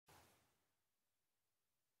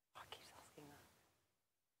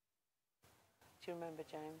Do you remember,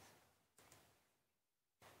 James?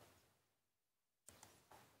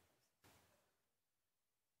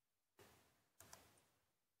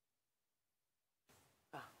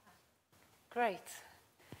 Oh. Great.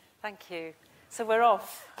 Thank you. So we're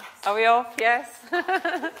off. Are we off? Yes.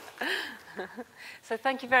 So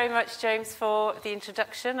thank you very much, James, for the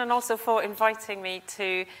introduction and also for inviting me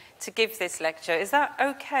to give this lecture. Is that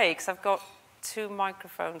okay? Because I've got 2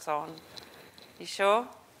 microphones on. You sure?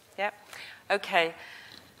 Yep. Okay.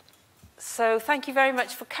 So thank you very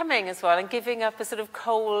much for coming as well and giving up a sort of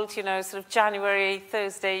cold, sort of January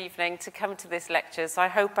Thursday evening to come to this lecture. So I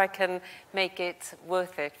hope I can make it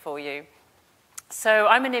worth it for you. So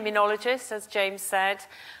I'm an immunologist, as James said,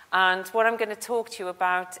 and what I'm going to talk to you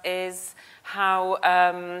about is how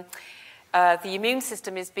the immune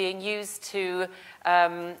system is being used to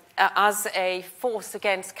as a force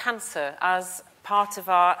against cancer, as part of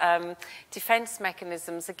our defense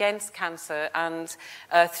mechanisms against cancer, and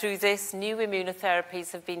through this, new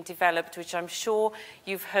immunotherapies have been developed, which I'm sure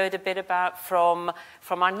you've heard a bit about from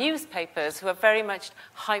our newspapers, who have very much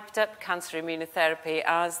hyped up cancer immunotherapy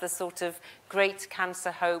as the sort of great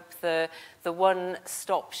cancer hope, the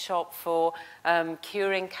one-stop shop for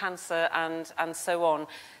curing cancer and so on.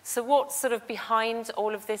 So what's sort of behind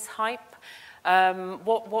all of this hype?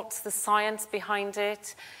 What's the science behind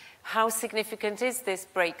it? How significant is this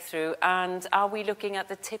breakthrough, and are we looking at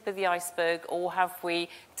the tip of the iceberg, or have we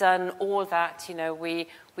done all that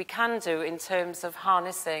we can do in terms of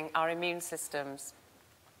harnessing our immune systems?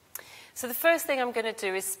 So the first thing I'm going to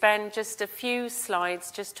do is spend just a few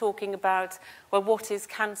slides just talking about, well, what is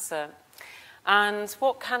cancer? And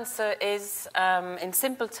what cancer is, in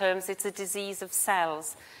simple terms, it's a disease of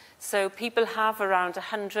cells. So people have around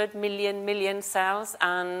 100 million cells,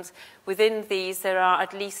 and within these there are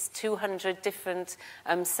at least 200 different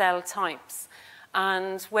cell types.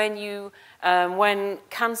 And when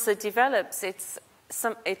cancer develops, it's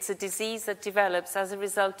a disease that develops as a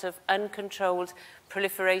result of uncontrolled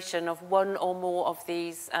proliferation of one or more of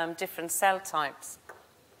these different cell types.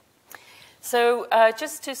 So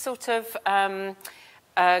just to sort of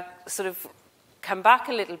come back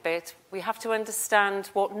a little bit, we have to understand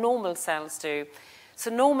what normal cells do. So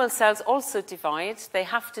normal cells also divide. They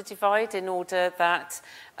have to divide in order that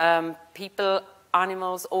people,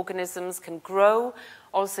 animals, organisms can grow.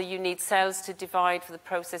 Also, you need cells to divide for the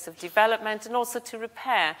process of development and also to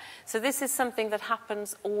repair. So this is something that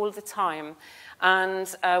happens all the time.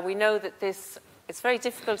 And we know that it's very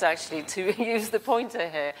difficult actually to use the pointer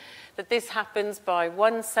here, that this happens by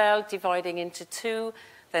one cell dividing into 2,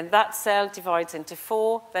 then that cell divides into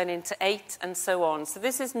 4, then into 8, and so on. So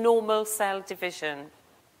this is normal cell division.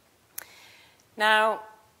 Now,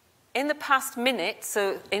 in the past minute,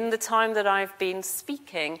 so in the time that I've been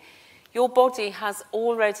speaking, your body has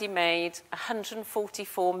already made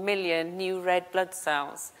 144 million new red blood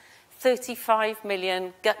cells, 35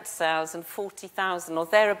 million gut cells, and 40,000, or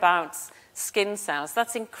thereabouts, skin cells.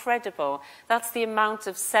 That's incredible. That's the amount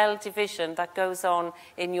of cell division that goes on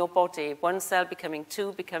in your body. One cell becoming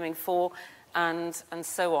 2, becoming 4, and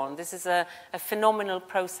so on. This is a phenomenal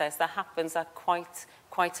process that happens at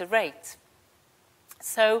quite a rate.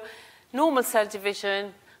 So normal cell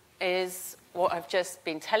division is what I've just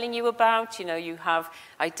been telling you about. You have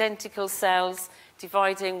identical cells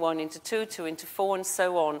dividing 1 into 2, 2 into 4, and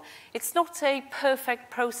so on. It's not a perfect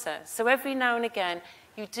process. So every now and again,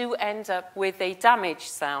 you do end up with a damaged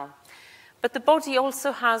cell. But the body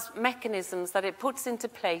also has mechanisms that it puts into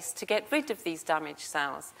place to get rid of these damaged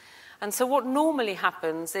cells. And so what normally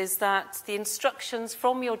happens is that the instructions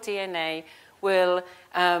from your DNA will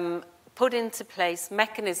put into place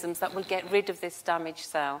mechanisms that will get rid of this damaged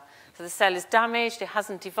cell. So the cell is damaged, it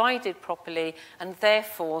hasn't divided properly, and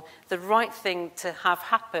therefore the right thing to have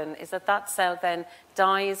happen is that that cell then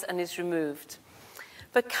dies and is removed.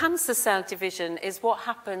 But cancer cell division is what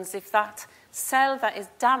happens if that cell that is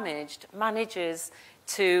damaged manages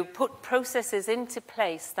to put processes into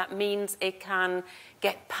place that means it can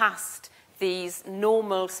get past these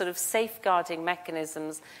normal sort of safeguarding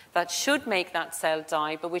mechanisms that should make that cell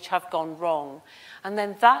die, but which have gone wrong. And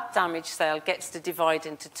then that damaged cell gets to divide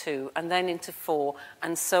into 2, and then into 4,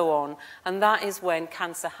 and so on. And that is when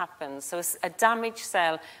cancer happens. So a damaged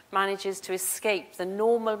cell manages to escape the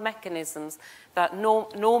normal mechanisms that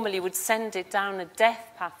normally would send it down a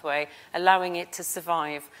death pathway, allowing it to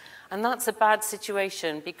survive. And that's a bad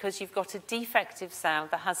situation because you've got a defective cell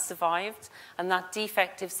that has survived, and that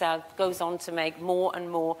defective cell goes on to make more and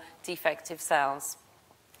more defective cells.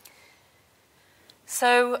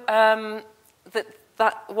 So the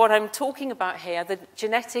what I'm talking about here, the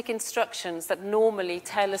genetic instructions that normally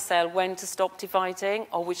tell a cell when to stop dividing,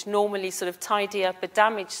 or which normally sort of tidy up a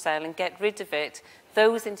damaged cell and get rid of it,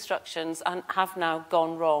 those instructions have now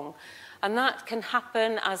gone wrong. And that can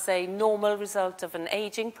happen as a normal result of an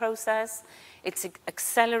aging process. It's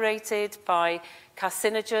accelerated by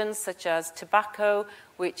carcinogens such as tobacco,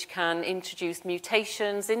 which can introduce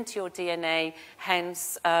mutations into your DNA,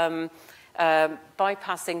 hence bypassing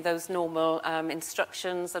those normal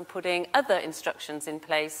instructions and putting other instructions in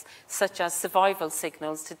place, such as survival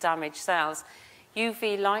signals to damage cells.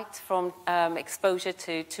 UV light from exposure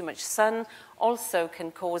to too much sun also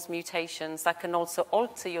can cause mutations that can also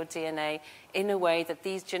alter your DNA in a way that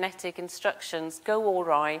these genetic instructions go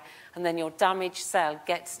awry and then your damaged cell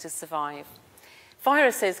gets to survive.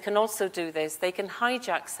 Viruses can also do this. They can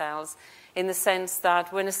hijack cells in the sense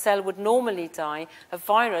that when a cell would normally die, a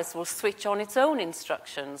virus will switch on its own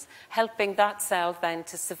instructions, helping that cell then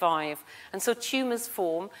to survive. And so tumors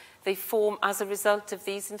form. They form as a result of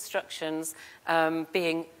these instructions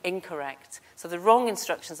being incorrect. So the wrong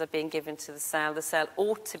instructions are being given to the cell. The cell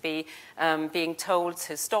ought to be being told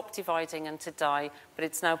to stop dividing and to die, but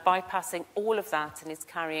it's now bypassing all of that and it's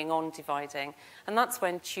carrying on dividing. And that's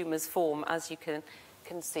when tumors form, as you can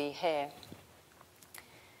see here.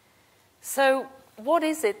 So what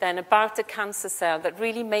is it then about a cancer cell that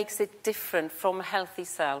really makes it different from a healthy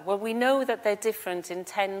cell? Well, we know that they're different in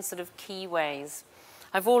 10 sort of key ways.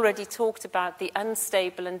 I've already talked about the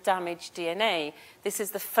unstable and damaged DNA. This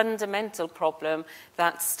is the fundamental problem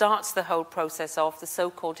that starts the whole process off. The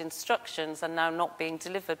so-called instructions are now not being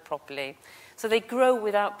delivered properly. So they grow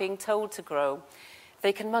without being told to grow.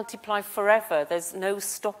 They can multiply forever. There's no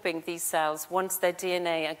stopping these cells once their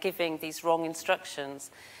DNA are giving these wrong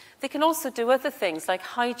instructions. They can also do other things like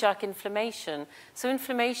hijack inflammation. So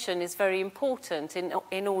inflammation is very important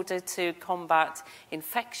in order to combat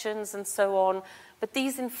infections and so on. But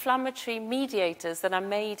these inflammatory mediators that are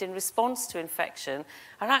made in response to infection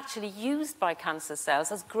are actually used by cancer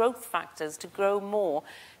cells as growth factors to grow more.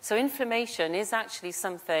 So inflammation is actually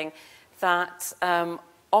something that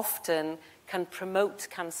often can promote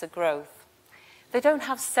cancer growth. They don't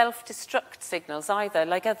have self-destruct signals either,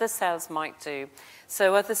 like other cells might do.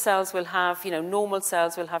 So other cells will have, normal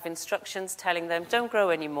cells will have instructions telling them, don't grow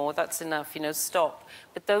anymore, that's enough, stop.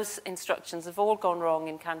 But those instructions have all gone wrong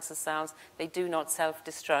in cancer cells. They do not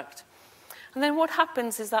self-destruct. And then what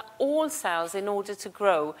happens is that all cells, in order to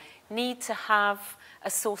grow, need to have a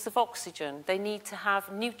source of oxygen. They need to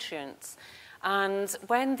have nutrients. And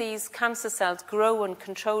when these cancer cells grow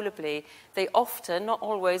uncontrollably, they often, not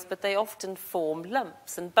always, but they often form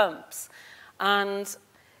lumps and bumps. And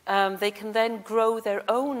they can then grow their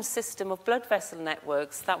own system of blood vessel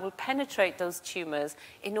networks that will penetrate those tumors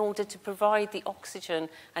in order to provide the oxygen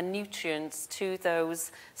and nutrients to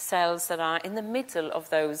those cells that are in the middle of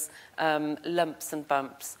those lumps and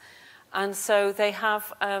bumps. And so they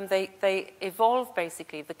have, they evolve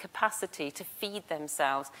basically the capacity to feed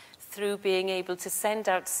themselves through being able to send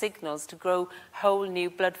out signals to grow whole new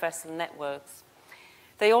blood vessel networks.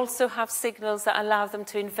 They also have signals that allow them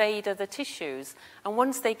to invade other tissues. And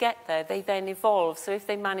once they get there, they then evolve. So if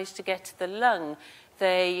they manage to get to the lung,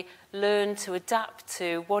 they learn to adapt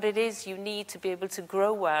to what it is you need to be able to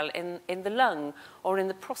grow well in the lung or in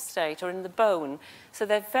the prostate or in the bone. So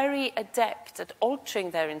they're very adept at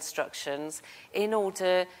altering their instructions in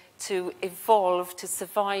order to evolve, to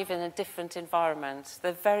survive in a different environment.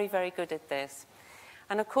 They're very, very good at this.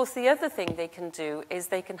 And of course, the other thing they can do is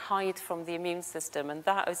they can hide from the immune system, and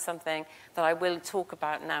that is something that I will talk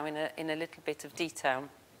about now in a little bit of detail.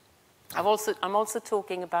 I'm also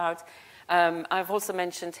talking about, I've also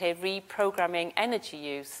mentioned here reprogramming energy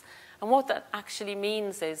use. And what that actually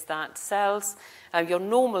means is that cells, your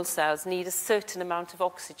normal cells, need a certain amount of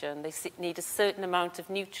oxygen. They need a certain amount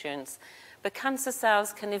of nutrients. But cancer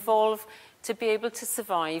cells can evolve to be able to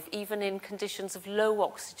survive even in conditions of low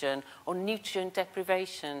oxygen or nutrient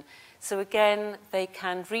deprivation. So again, they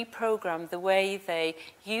can reprogram the way they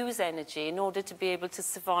use energy in order to be able to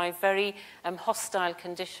survive very hostile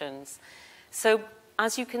conditions. So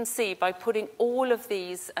as you can see, by putting all of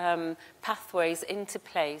these pathways into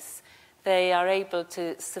place, they are able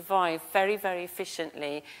to survive very, very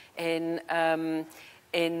efficiently in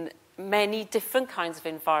many different kinds of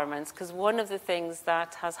environments, because one of the things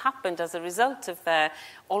that has happened as a result of their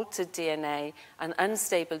altered DNA and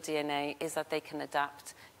unstable DNA is that they can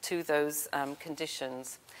adapt to those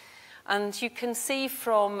conditions. And you can see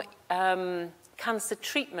from cancer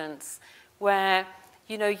treatments where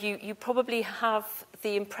you probably have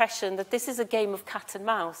the impression that this is a game of cat and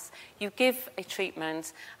mouse. You give a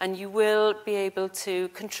treatment and you will be able to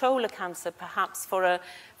control a cancer perhaps for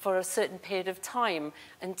a certain period of time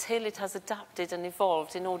until it has adapted and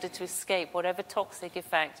evolved in order to escape whatever toxic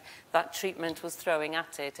effect that treatment was throwing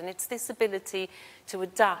at it. And it's this ability to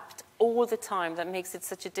adapt all the time that makes it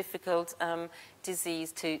such a difficult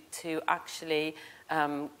disease to actually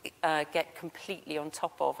get completely on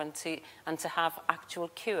top of and to have actual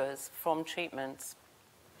cures from treatments.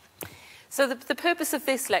 So the purpose of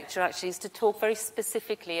this lecture actually is to talk very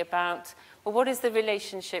specifically about, well, what is the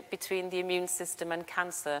relationship between the immune system and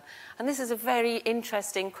cancer? And this is a very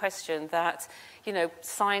interesting question that,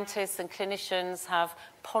 scientists and clinicians have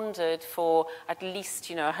pondered for at least,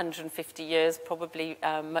 150 years, probably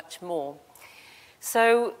much more.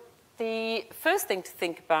 So the first thing to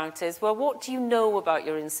think about is, well, what do you know about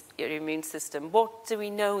your immune system? What do we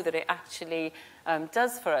know that it actually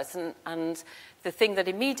does for us? And the thing that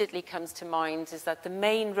immediately comes to mind is that the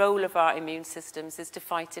main role of our immune systems is to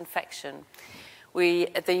fight infection. The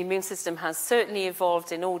immune system has certainly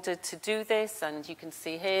evolved in order to do this, and you can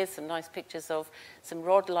see here some nice pictures of some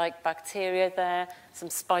rod-like bacteria there, some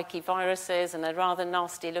spiky viruses, and a rather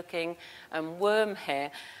nasty-looking worm here.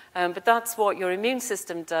 But that's what your immune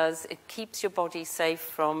system does. It keeps your body safe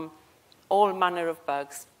from all manner of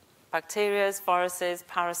bugs, bacteria, viruses,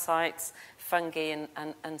 parasites, fungi,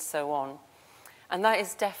 and so on. And that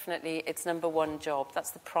is definitely its number one job.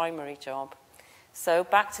 That's the primary job. So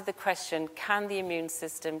back to the question, can the immune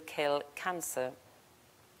system kill cancer?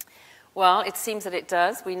 Well, it seems that it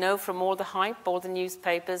does. We know from all the hype, all the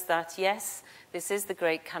newspapers, that yes, this is the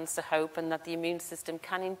great cancer hope and that the immune system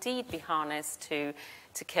can indeed be harnessed to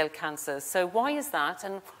kill cancer. So why is that?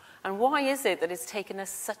 And why is it that it's taken us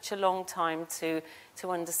such a long time to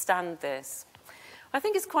understand this? I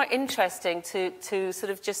think it's quite interesting to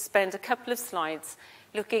sort of just spend a couple of slides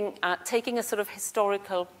looking at taking a sort of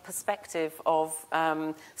historical perspective of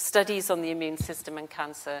studies on the immune system and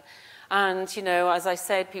cancer. And, as I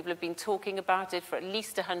said, people have been talking about it for at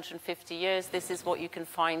least 150 years. This is what you can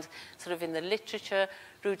find sort of in the literature.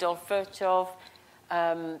 Rudolf Virchow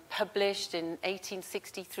published in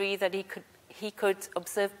 1863 that he could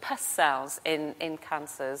observe pus cells in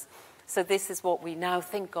cancers. So this is what we now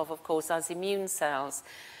think of course, as immune cells.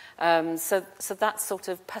 So that sort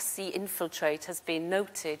of pussy infiltrate has been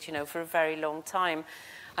noted, for a very long time.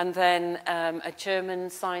 And then a German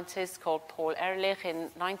scientist called Paul Ehrlich in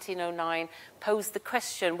 1909 posed the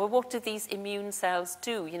question, well, what do these immune cells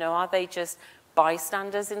do? Are they just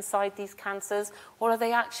bystanders inside these cancers, or are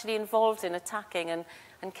they actually involved in attacking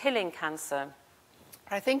and killing cancer?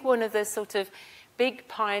 I think one of the sort of big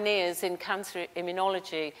pioneers in cancer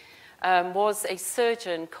immunology was a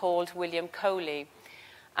surgeon called William Coley.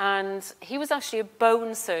 And he was actually a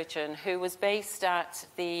bone surgeon who was based at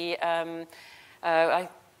the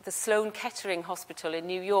Sloan Kettering Hospital in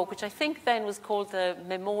New York, which I think then was called the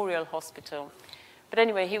Memorial Hospital. But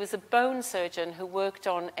anyway, he was a bone surgeon who worked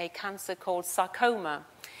on a cancer called sarcoma.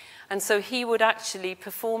 And so he would actually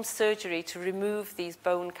perform surgery to remove these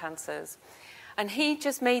bone cancers. And he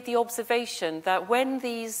just made the observation that when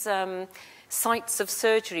these sites of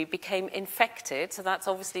surgery became infected, so that's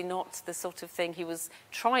obviously not the sort of thing he was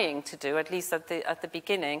trying to do, at least at the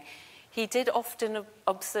beginning, he did often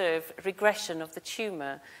observe regression of the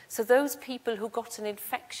tumour. So those people who got an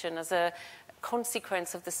infection as a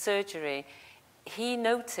consequence of the surgery, he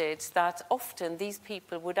noted that often these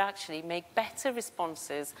people would actually make better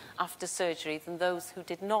responses after surgery than those who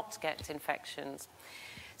did not get infections.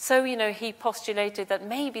 So, he postulated that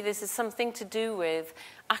maybe this is something to do with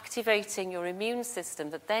activating your immune system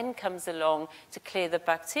that then comes along to clear the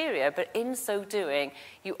bacteria. But in so doing,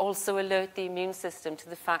 you also alert the immune system to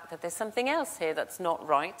the fact that there's something else here that's not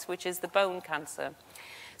right, which is the bone cancer.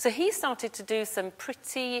 So he started to do some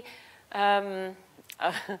pretty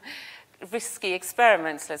risky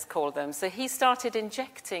experiments, let's call them. So he started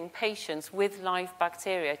injecting patients with live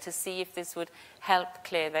bacteria to see if this would help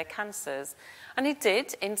clear their cancers. And it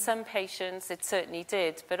did. In some patients, it certainly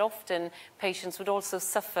did. But often, patients would also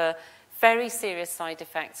suffer very serious side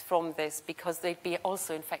effects from this because they'd be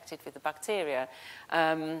also infected with the bacteria.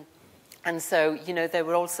 And so, there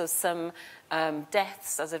were also some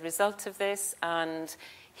deaths as a result of this. And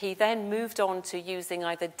he then moved on to using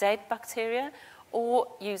either dead bacteria or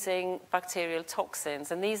using bacterial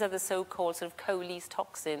toxins. And these are the so-called sort of Coley's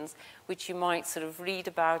toxins, which you might sort of read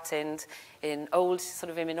about in old sort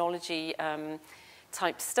of immunology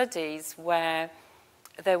type studies, where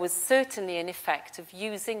there was certainly an effect of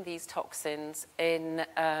using these toxins in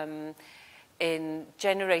in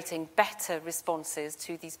generating better responses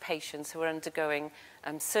to these patients who are undergoing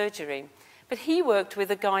surgery. But he worked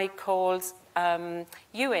with a guy called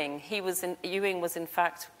Ewing. Ewing was in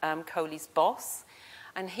fact Coley's boss,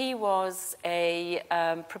 and he was a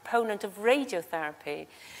proponent of radiotherapy.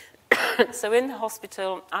 So in the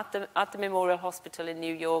hospital, at the Memorial Hospital in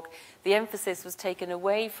New York, the emphasis was taken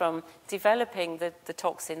away from developing the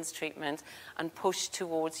toxins treatment and pushed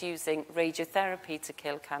towards using radiotherapy to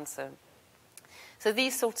kill cancer. So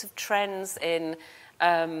these sorts of trends in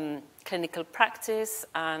clinical practice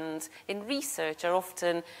and in research are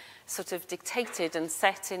often sort of dictated and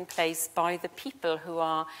set in place by the people who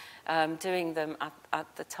are doing them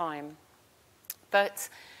at the time. But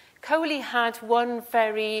Coley had one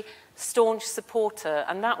very staunch supporter,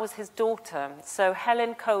 and that was his daughter. So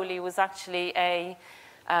Helen Coley was actually a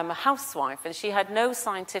housewife, and she had no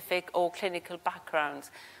scientific or clinical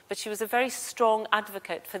background. But she was a very strong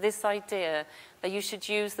advocate for this idea that you should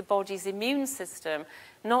use the body's immune system,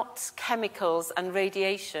 not chemicals and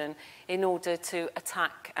radiation, in order to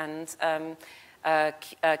attack and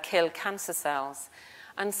kill cancer cells.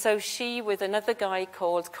 And so she, with another guy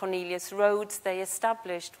called Cornelius Rhodes, they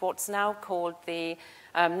established what's now called the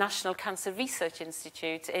National Cancer Research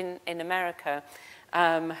Institute in America,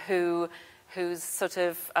 whose sort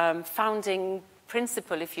of founding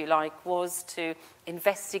principle, if you like, was to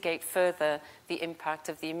investigate further the impact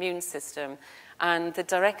of the immune system. And the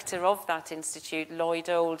director of that institute, Lloyd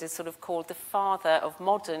Old, is sort of called the father of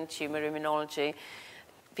modern tumor immunology,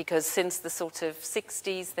 because since the sort of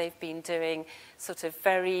 60s, they've been doing sort of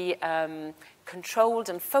very controlled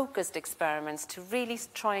and focused experiments to really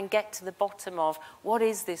try and get to the bottom of what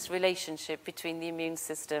is this relationship between the immune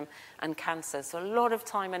system and cancer. So a lot of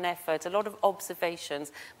time and effort, a lot of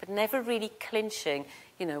observations, but never really clinching,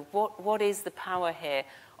 you know, what is the power here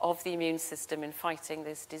of the immune system in fighting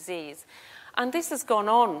this disease. And this has gone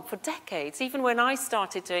on for decades. Even when I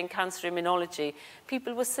started doing cancer immunology,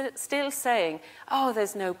 people were still saying, oh,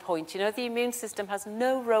 there's no point. You know, the immune system has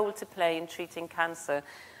no role to play in treating cancer.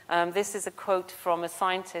 This is a quote from a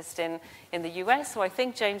scientist in the US, who I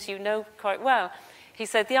think, James, you know quite well. He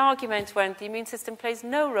said, the argument went, the immune system plays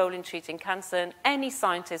no role in treating cancer, and any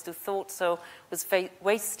scientist who thought so was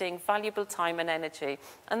wasting valuable time and energy.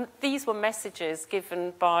 And these were messages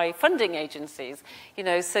given by funding agencies. You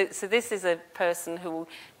know, so this is a person who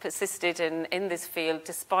persisted in this field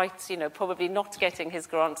despite, you know, probably not getting his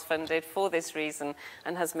grants funded for this reason,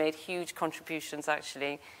 and has made huge contributions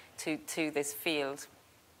actually to this field.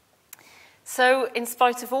 So in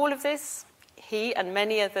spite of all of this, he and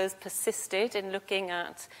many others persisted in looking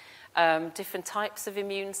at different types of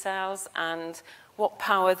immune cells and what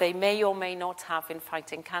power they may or may not have in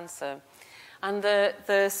fighting cancer. And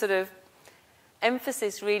the sort of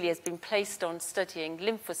emphasis really has been placed on studying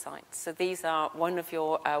lymphocytes. So these are one of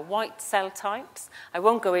your white cell types. I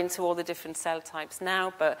won't go into all the different cell types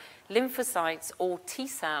now, but lymphocytes, or T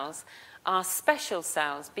cells, are special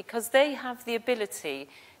cells because they have the ability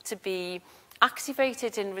to be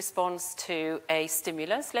activated in response to a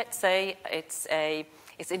stimulus. Let's say it's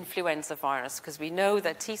influenza virus, because we know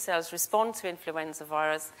that T cells respond to influenza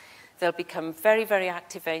virus. They'll become very, very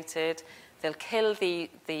activated. They'll kill the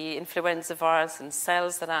influenza virus and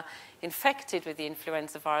cells that are infected with the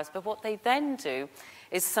influenza virus. But what they then do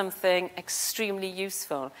is something extremely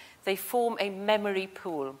useful. They form a memory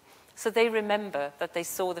pool. So they remember that they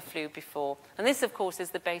saw the flu before. And this, of course,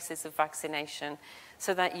 is the basis of vaccination,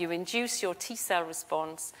 so that you induce your T-cell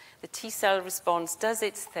response. The T-cell response does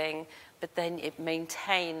its thing, but then it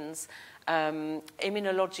maintains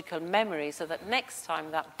immunological memory, so that next time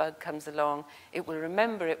that bug comes along, it will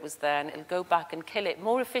remember it was there, and it'll go back and kill it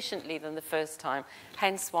more efficiently than the first time.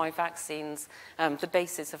 Hence why vaccines, the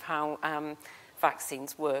basis of how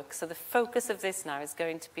vaccines work. So the focus of this now is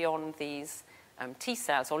going to be on these T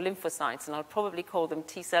cells or lymphocytes, and I'll probably call them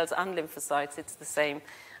T cells and lymphocytes. It's the same.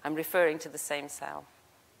 I'm referring to the same cell.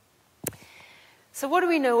 So what do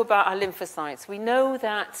we know about our lymphocytes? We know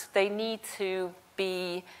that they need to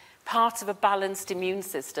be part of a balanced immune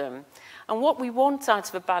system. And what we want out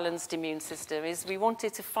of a balanced immune system is we want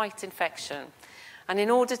it to fight infection. And in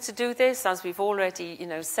order to do this, as we've already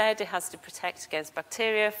said, it has to protect against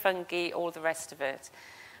bacteria, fungi, all the rest of it.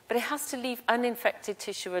 But it has to leave uninfected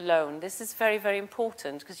tissue alone. This is very, very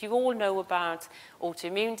important, because you all know about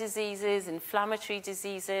autoimmune diseases, inflammatory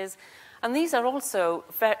diseases, and these are also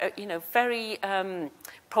very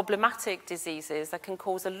problematic diseases that can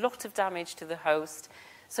cause a lot of damage to the host.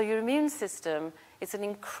 So your immune system is an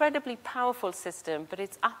incredibly powerful system, but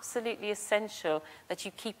it's absolutely essential that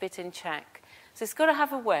you keep it in check. So it's got to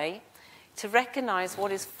have a way. to recognize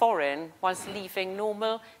what is foreign whilst leaving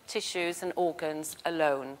normal tissues and organs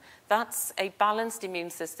alone. That's a balanced immune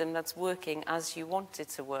system that's working as you want it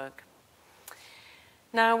to work.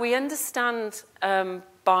 Now, we understand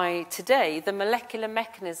by today the molecular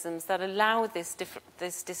mechanisms that allow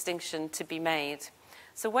this distinction to be made.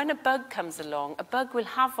 So when a bug comes along, a bug will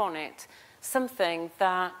have on it something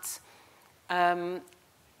that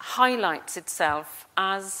highlights itself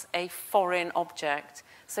as a foreign object.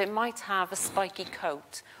 So it might have a spiky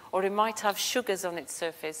coat, or it might have sugars on its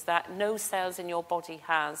surface that no cells in your body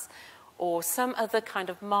has, or some other kind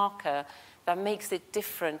of marker that makes it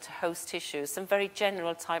different to host tissue, some very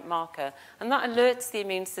general type marker. And that alerts the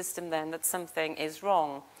immune system then that something is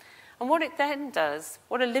wrong. And what it then does,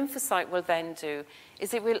 what a lymphocyte will then do,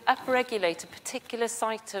 is it will upregulate a particular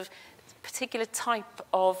type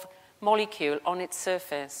of molecule on its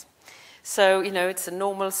surface. So, it's a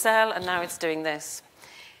normal cell, and now it's doing this.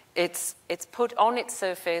 It's put on its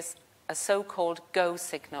surface a so-called go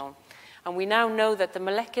signal. And we now know that the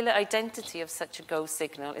molecular identity of such a go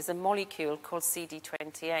signal is a molecule called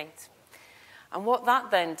CD28. And what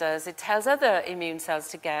that then does, it tells other immune cells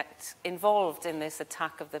to get involved in this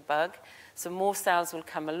attack of the bug. So more cells will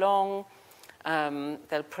come along,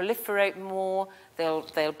 they'll proliferate more,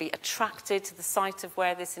 they'll be attracted to the site of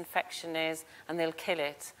where this infection is, and they'll kill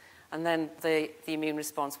it. And then the immune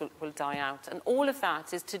response will die out. And all of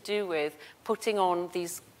that is to do with putting on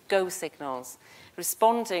these go signals,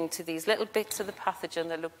 responding to these little bits of the pathogen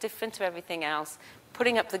that look different to everything else,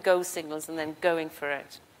 putting up the go signals and then going for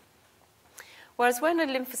it. Whereas when a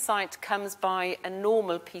lymphocyte comes by a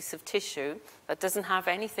normal piece of tissue that doesn't have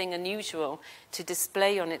anything unusual to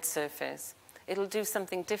display on its surface, it'll do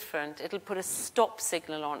something different. It'll put a stop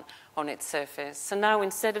signal on its surface. So now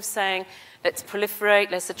instead of saying, let's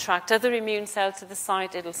proliferate, let's attract other immune cells to the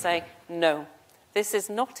site, it'll say, no, this is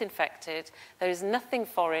not infected. There is nothing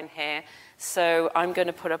foreign here, so I'm going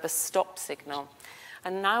to put up a stop signal.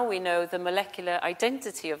 And now we know the molecular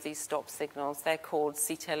identity of these stop signals. They're called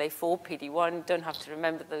CTLA4, PD1. Don't have to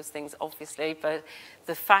remember those things, obviously, but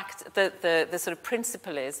the fact that the sort of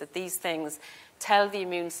principle is that these things tell the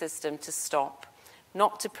immune system to stop,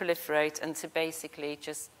 not to proliferate, and to basically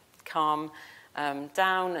just calm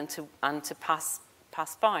down and to pass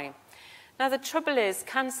by. Now, the trouble is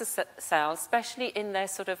cancer cells, especially in their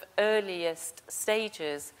sort of earliest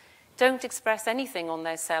stages, don't express anything on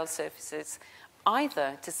their cell surfaces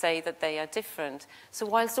either to say that they are different. So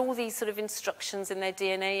whilst all these sort of instructions in their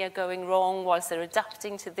DNA are going wrong, whilst they're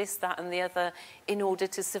adapting to this, that, and the other in order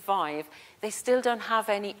to survive, they still don't have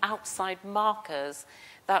any outside markers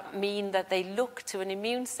that mean that they look to an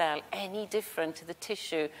immune cell any different to the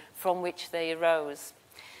tissue from which they arose.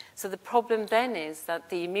 So the problem then is that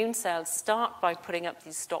the immune cells start by putting up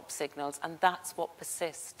these stop signals, and that's what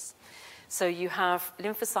persists. So you have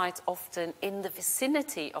lymphocytes often in the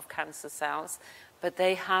vicinity of cancer cells, but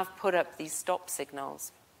they have put up these stop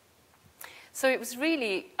signals. So it was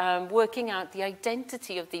really working out the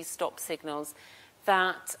identity of these stop signals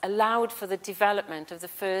that allowed for the development of the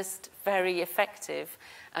first very effective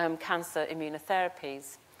cancer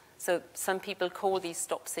immunotherapies. So some people call these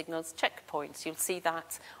stop signals checkpoints. You'll see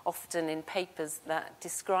that often in papers that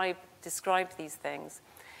describe these things.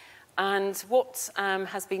 And what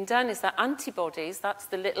has been done is that antibodies, that's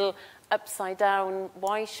the little upside-down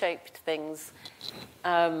Y-shaped things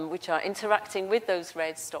which are interacting with those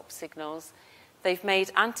red stop signals, they've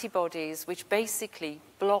made antibodies which basically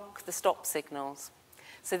block the stop signals.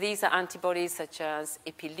 So these are antibodies such as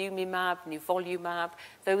ipilimumab, nivolumab.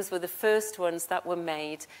 Those were the first ones that were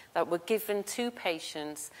made that were given to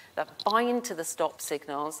patients that bind to the stop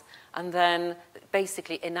signals and then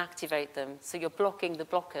basically inactivate them. So you're blocking the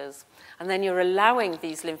blockers. And then you're allowing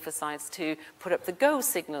these lymphocytes to put up the go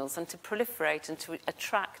signals and to proliferate and to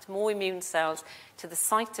attract more immune cells to the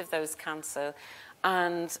site of those cancer.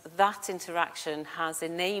 And that interaction has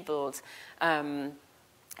enabled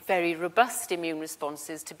very robust immune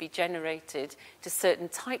responses to be generated to certain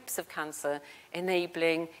types of cancer,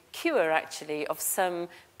 enabling cure, actually, of some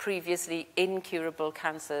previously incurable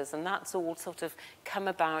cancers. And that's all sort of come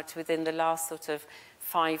about within the last sort of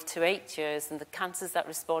 5 to 8 years. And the cancers that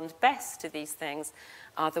respond best to these things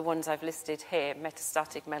are the ones I've listed here: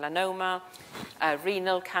 metastatic melanoma,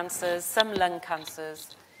 renal cancers, some lung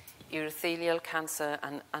cancers, urothelial cancer,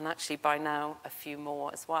 and actually by now a few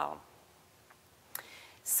more as well.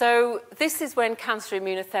 So this is when cancer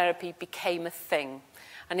immunotherapy became a thing.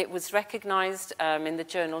 And it was recognized in the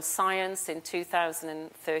journal Science in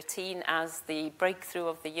 2013 as the breakthrough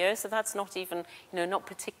of the year. So that's not even, not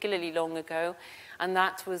particularly long ago. And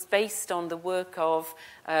that was based on the work of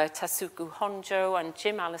Tasuku Honjo and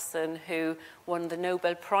Jim Allison, who won the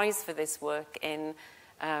Nobel Prize for this work in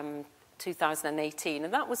 2018.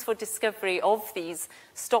 And that was for discovery of these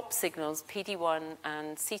stop signals, PD1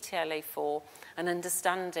 and CTLA4, and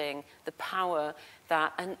understanding the power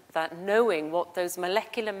that knowing what those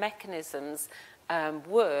molecular mechanisms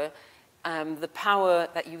were, the power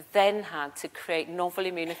that you then had to create novel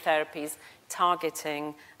immunotherapies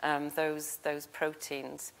targeting those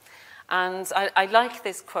proteins. And I like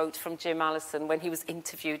this quote from Jim Allison when he was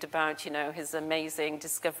interviewed about, his amazing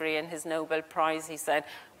discovery and his Nobel Prize. He said,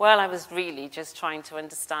 well, I was really just trying to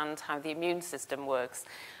understand how the immune system works.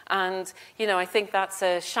 And, I think that's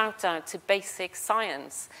a shout out to basic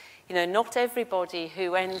science. Not everybody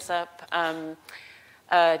who ends up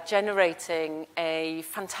generating a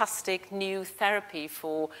fantastic new therapy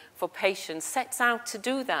for patients sets out to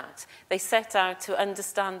do that. They set out to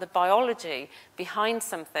understand the biology behind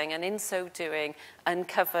something, and in so doing,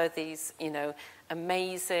 uncover these,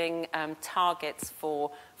 amazing targets for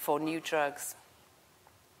new drugs.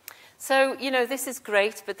 So, this is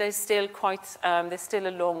great, but there's still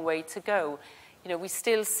a long way to go. We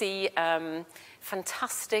still see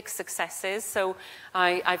fantastic successes. So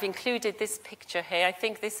I've included this picture here. I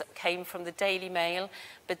think this came from the Daily Mail,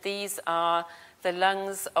 but these are the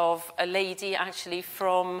lungs of a lady actually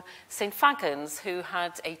from St. Fagans who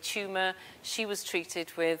had a tumour. She was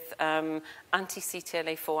treated with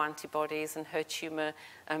anti-CTLA4 antibodies, and her tumour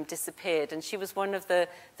disappeared. And she was one of the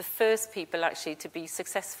first people actually to be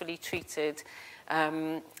successfully treated,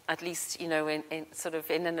 at least, in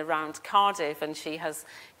and around Cardiff. And she has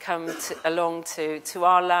come along to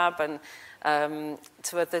our lab and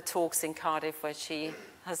to other talks in Cardiff where she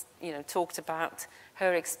has, talked about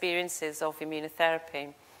her experiences of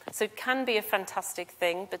immunotherapy. So it can be a fantastic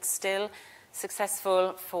thing, but still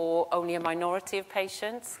successful for only a minority of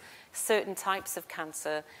patients, certain types of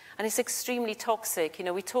cancer, and it's extremely toxic.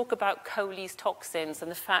 We talk about Coley's toxins and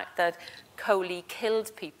the fact that Coley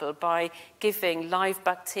killed people by giving live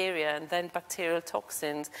bacteria and then bacterial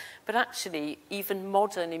toxins, but actually even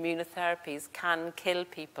modern immunotherapies can kill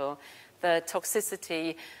people. The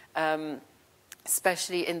toxicity,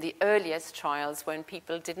 especially in the earliest trials when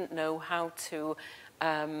people didn't know how to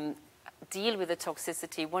deal with the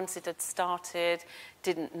toxicity once it had started,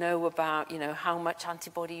 didn't know about, how much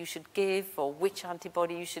antibody you should give or which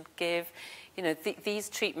antibody you should give. These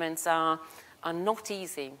treatments are not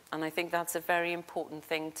easy, and I think that's a very important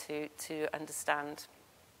thing to understand.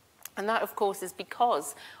 And that, of course, is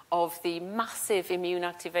because of the massive immune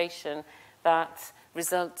activation that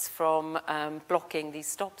results from blocking these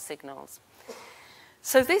stop signals.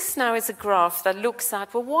 So this now is a graph that looks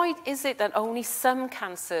at, well, why is it that only some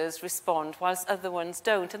cancers respond whilst other ones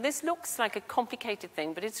don't? And this looks like a complicated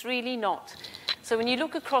thing, but it's really not. So when you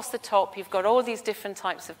look across the top, you've got all these different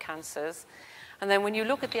types of cancers. And then when you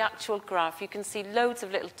look at the actual graph, you can see loads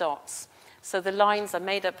of little dots. So the lines are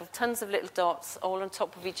made up of tons of little dots all on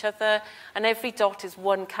top of each other, and every dot is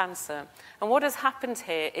one cancer. And what has happened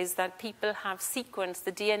here is that people have sequenced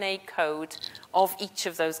the DNA code of each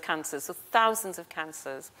of those cancers, so thousands of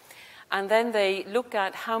cancers. And then they look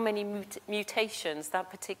at how many mutations that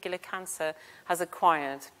particular cancer has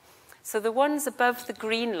acquired. So the ones above the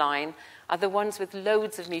green line are the ones with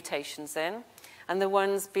loads of mutations in. And the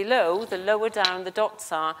ones below, the lower down the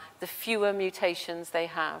dots are, the fewer mutations they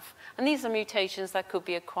have. And these are mutations that could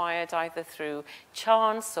be acquired either through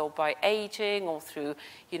chance or by aging or through,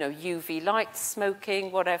 UV light,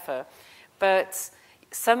 smoking, whatever. But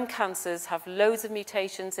some cancers have loads of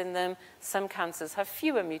mutations in them. Some cancers have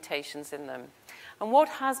fewer mutations in them. And what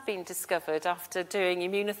has been discovered after doing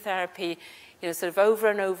immunotherapy, sort of over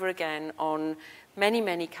and over again on many,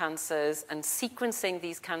 many cancers and sequencing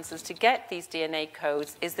these cancers to get these DNA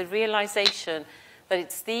codes is the realization that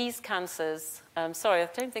it's these cancers, sorry, I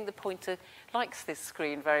don't think the pointer likes this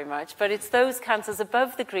screen very much, but it's those cancers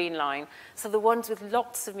above the green line, so the ones with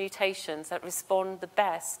lots of mutations that respond the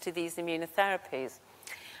best to these immunotherapies.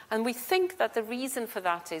 And we think that the reason for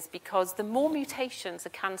that is because the more mutations a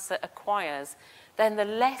cancer acquires, then the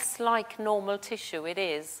less like normal tissue it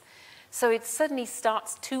is. So it suddenly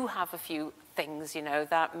starts to have a few things,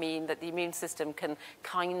 that mean that the immune system can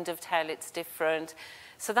kind of tell it's different.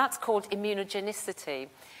 So that's called immunogenicity.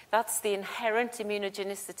 That's the inherent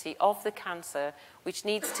immunogenicity of the cancer, which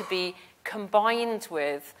needs to be combined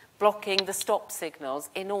with blocking the stop signals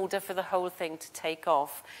in order for the whole thing to take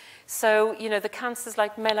off. So, the cancers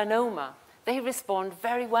like melanoma, they respond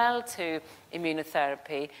very well to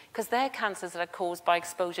immunotherapy because they're cancers that are caused by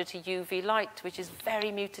exposure to UV light, which is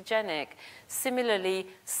very mutagenic. Similarly,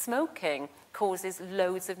 smoking causes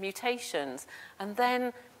loads of mutations. And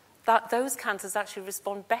then those cancers actually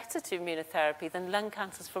respond better to immunotherapy than lung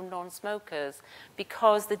cancers from non-smokers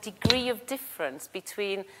because the degree of difference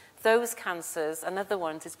between those cancers and other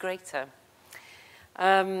ones is greater.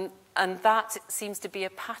 And that seems to be a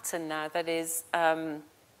pattern now that is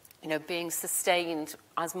being sustained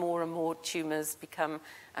as more and more tumours become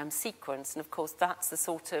sequenced. And of course, that's the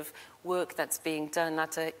sort of work that's being done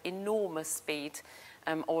at an enormous speed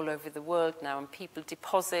all over the world now. And people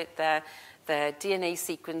deposit their DNA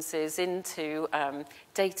sequences into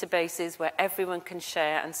databases where everyone can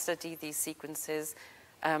share and study these sequences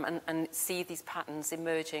and see these patterns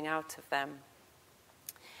emerging out of them.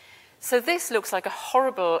 So this looks like a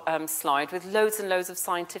horrible slide with loads and loads of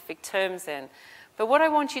scientific terms in. But what I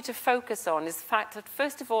want you to focus on is the fact that,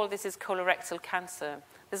 first of all, this is colorectal cancer.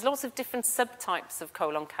 There's lots of different subtypes of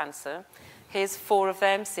colon cancer. Here's 4 of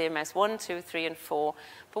them, CMS 1, 2, 3, and 4.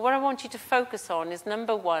 But what I want you to focus on is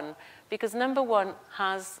number 1, because number 1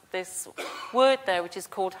 has this word there which is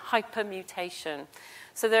called hypermutation.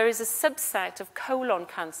 So there is a subset of colon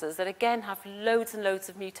cancers that, again, have loads and loads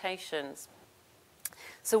of mutations.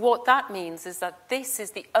 So what that means is that this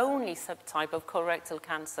is the only subtype of colorectal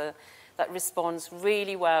cancer that responds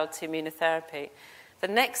really well to immunotherapy. The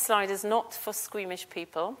next slide is not for squeamish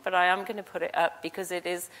people, but I am going to put it up because it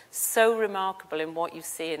is so remarkable in what you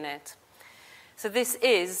see in it. So this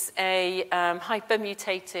is a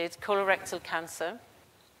hypermutated colorectal cancer.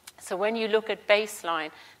 So when you look at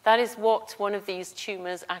baseline, that is what one of these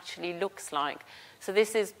tumors actually looks like. So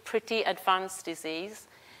this is pretty advanced disease.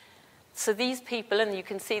 So these people, and you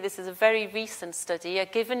can see this is a very recent study, are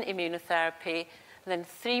given immunotherapy, and then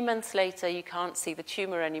 3 months later you can't see the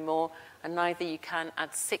tumor anymore, and neither you can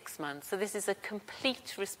at 6 months. So this is a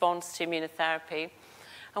complete response to immunotherapy.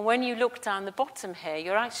 And when you look down the bottom here,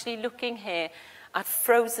 you're actually looking here at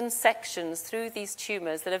frozen sections through these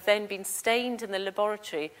tumors that have then been stained in the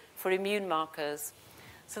laboratory for immune markers.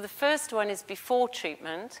 So the first one is before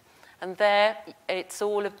treatment, and there it's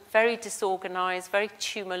all very disorganized, very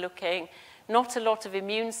tumor-looking, not a lot of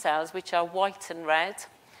immune cells, which are white and red.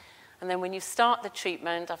 And then when you start the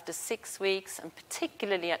treatment after 6 weeks, and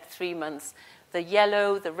particularly at 3 months, the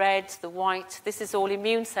yellow, the red, the white, this is all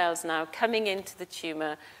immune cells now coming into the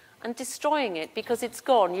tumor and destroying it because it's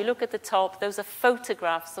gone. You look at the top, those are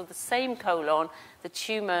photographs of the same colon. The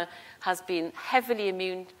tumor has been heavily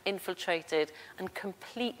immune infiltrated and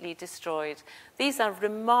completely destroyed. These are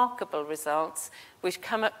remarkable results which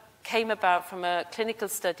came about from a clinical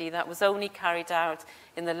study that was only carried out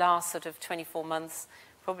in the last sort of 24 months,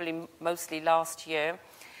 probably mostly last year.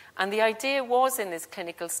 And the idea was in this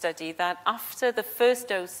clinical study that after the first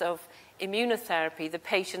dose of immunotherapy, the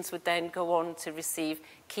patients would then go on to receive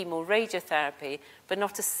chemoradiotherapy, but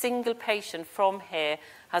not a single patient from here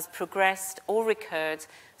has progressed or recurred,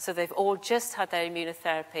 so they've all just had their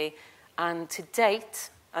immunotherapy, and to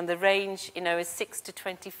date, and the range, is 6 to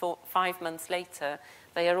 25 months later,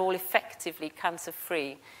 they are all effectively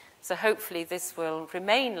cancer-free. So hopefully this will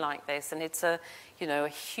remain like this, and it's a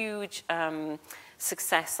huge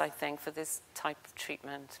success, I think, for this type of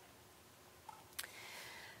treatment.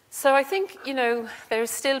 So I think, there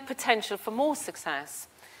is still potential for more success.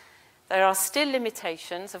 There are still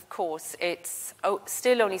limitations, of course. It's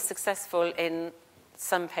still only successful in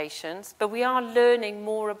some patients, but we are learning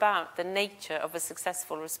more about the nature of a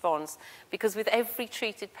successful response because with every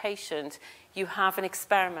treated patient, you have an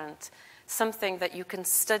experiment, something that you can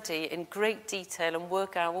study in great detail and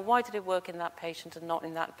work out, well, why did it work in that patient and not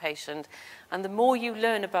in that patient? And the more you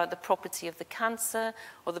learn about the property of the cancer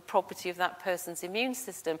or the property of that person's immune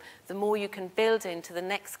system, the more you can build into the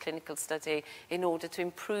next clinical study in order to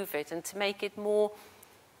improve it and to make it more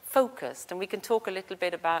focused. And we can talk a little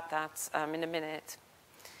bit about that in a minute.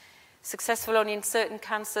 Successful only in certain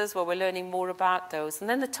cancers, well, we're learning more about those. And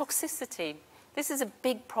then the toxicity. This is a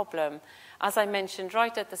big problem. As I mentioned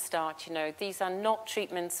right at the start, these are not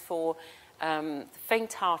treatments for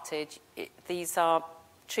faint-hearted. These are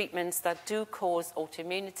treatments that do cause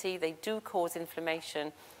autoimmunity, they do cause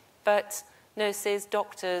inflammation, but nurses,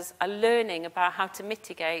 doctors are learning about how to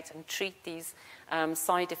mitigate and treat these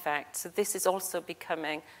side effects. So this is also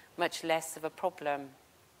becoming much less of a problem.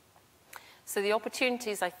 So the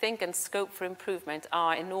opportunities, I think, and scope for improvement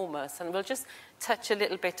are enormous, and we'll just touch a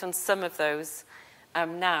little bit on some of those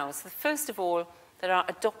now. So first of all, there are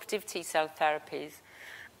adoptive T-cell therapies.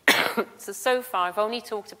 So far, I've only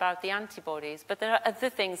talked about the antibodies, but there are other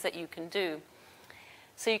things that you can do.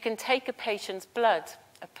 So you can take a patient's blood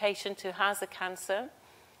a patient who has a cancer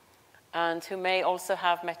and who may also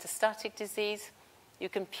have metastatic disease, you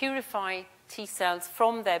can purify T cells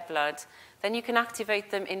from their blood. Then you can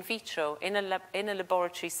activate them in vitro in a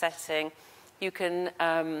laboratory setting. You can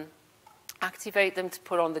activate them to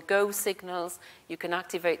put on the go signals. You can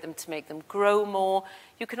activate them to make them grow more.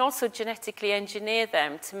 You can also genetically engineer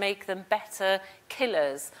them to make them better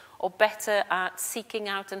killers or better at seeking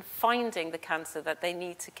out and finding the cancer that they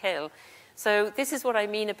need to kill. So this is what I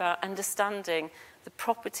mean about understanding the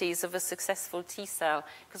properties of a successful T cell,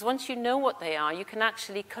 because once you know what they are, you can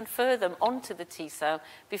actually confer them onto the T cell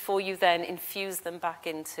before you then infuse them back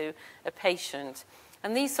into a patient.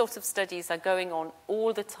 And these sorts of studies are going on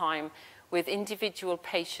all the time with individual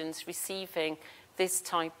patients receiving this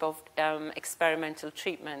type of experimental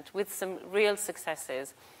treatment with some real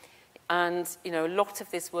successes. And, you know, a lot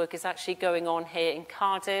of this work is actually going on here in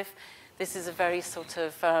Cardiff. This is a very sort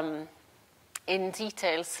of in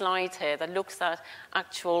detail slide here that looks at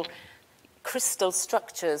actual crystal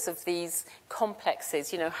structures of these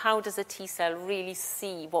complexes. You know, how does a T cell really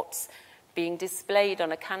see what's being displayed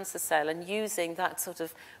on a cancer cell, and using that sort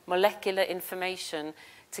of molecular information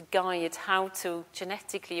to guide how to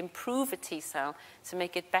genetically improve a T cell to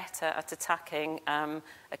make it better at attacking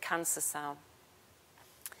a cancer cell.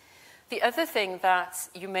 The other thing that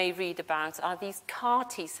you may read about are these CAR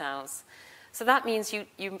T cells. So that means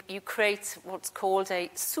you create what's called a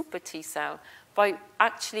super T cell by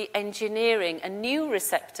actually engineering a new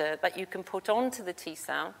receptor that you can put onto the T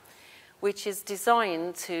cell, which is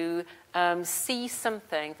designed to see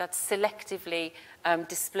something that's selectively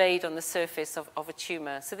displayed on the surface of a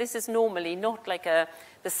tumor. So this is normally not like the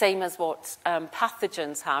same as what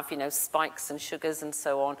pathogens have, you know, spikes and sugars and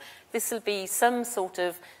so on. This will be some sort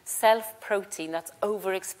of self-protein that's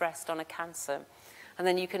overexpressed on a cancer. And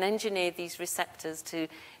then you can engineer these receptors to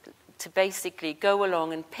basically go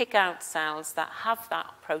along and pick out cells that have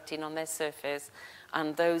that protein on their surface,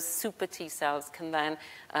 and those super T cells can then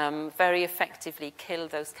very effectively kill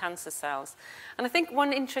those cancer cells. And I think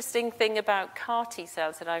one interesting thing about CAR T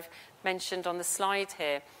cells that I've mentioned on the slide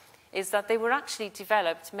here is that they were actually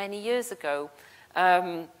developed many years ago,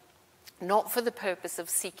 not for the purpose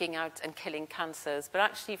of seeking out and killing cancers, but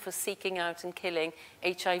actually for seeking out and killing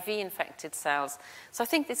HIV-infected cells. So I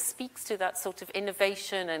think this speaks to that sort of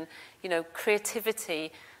innovation and, you know,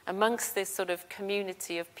 creativity amongst this sort of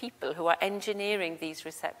community of people who are engineering these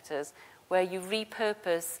receptors, where you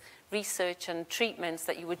repurpose research and treatments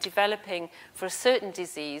that you were developing for a certain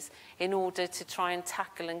disease in order to try and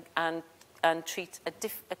tackle and treat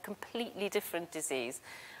a completely different disease.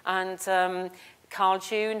 And Carl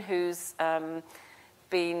June, who's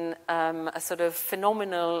been a sort of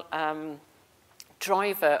phenomenal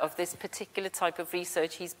driver of this particular type of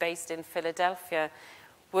research, he's based in Philadelphia,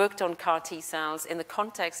 worked on CAR T cells in the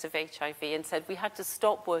context of HIV and said we had to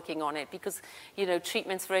stop working on it because, you know,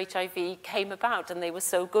 treatments for HIV came about and they were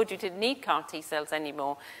so good you didn't need CAR T cells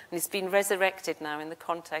anymore. And it's been resurrected now in the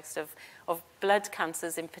context of blood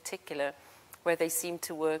cancers in particular, where they seem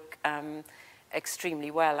to work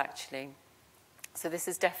extremely well, actually. So this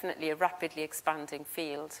is definitely a rapidly expanding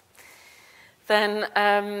field. Then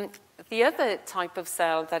the other type of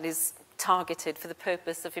cell that is targeted for the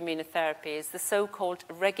purpose of immunotherapy is the so-called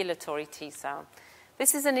regulatory T cell.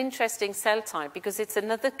 This is an interesting cell type because it's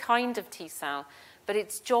another kind of T cell, but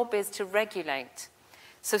its job is to regulate.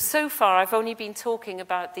 So far I've only been talking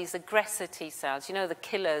about these aggressor T cells, you know, the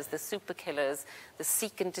killers, the super killers, the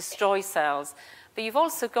seek and destroy cells. But you've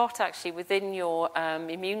also got actually within your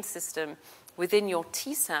immune system, within your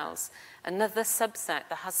T cells, another subset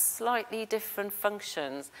that has slightly different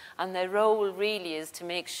functions, and their role really is to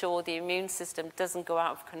make sure the immune system doesn't go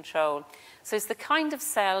out of control. So it's the kind of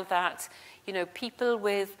cell that, you know, people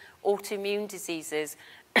with autoimmune diseases,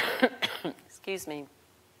 excuse me,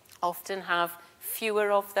 often have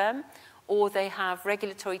fewer of them, or they have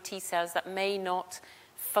regulatory T cells that may not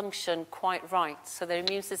function quite right. So their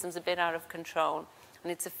immune system's a bit out of control,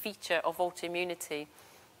 and it's a feature of autoimmunity.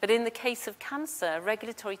 But in the case of cancer, a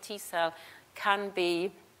regulatory T cell can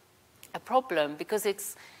be a problem because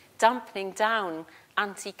it's dampening down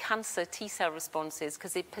anti-cancer T cell responses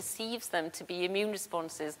because it perceives them to be immune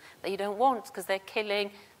responses that you don't want because they're killing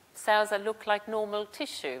cells that look like normal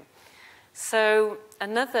tissue. So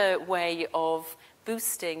another way of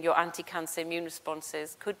boosting your anti-cancer immune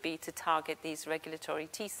responses could be to target these regulatory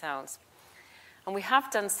T cells. And we have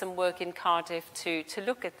done some work in Cardiff to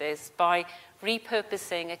look at this by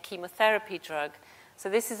repurposing a chemotherapy drug. So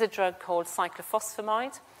this is a drug called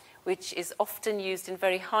cyclophosphamide, which is often used in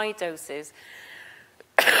very high doses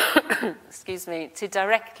excuse me, to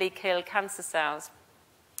directly kill cancer cells.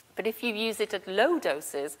 But if you use it at low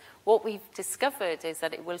doses, what we've discovered is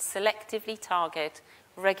that it will selectively target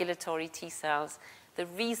regulatory T cells. The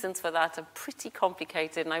reasons for that are pretty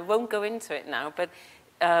complicated, and I won't go into it now, but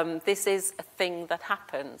this is a thing that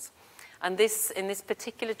happens. And in this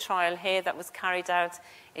particular trial here that was carried out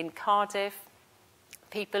in Cardiff,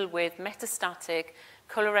 people with metastatic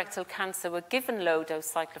colorectal cancer were given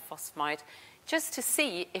low-dose cyclophosphamide just to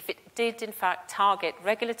see if it did, in fact, target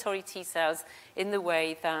regulatory T cells in the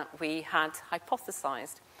way that we had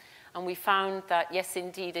hypothesized. And we found that, yes,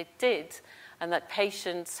 indeed, it did, and that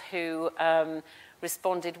patients who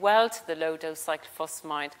responded well to the low-dose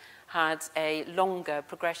cyclophosphamide had a longer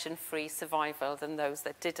progression-free survival than those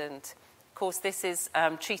that didn't. Of course, this is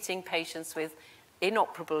treating patients with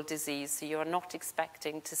inoperable disease, so you are not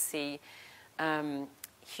expecting to see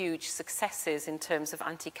huge successes in terms of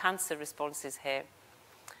anti-cancer responses here.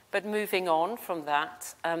 But moving on from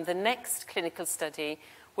that, the next clinical study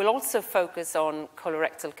will also focus on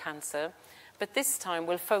colorectal cancer, but this time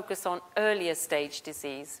will focus on earlier stage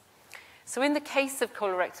disease. So in the case of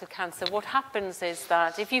colorectal cancer, what happens is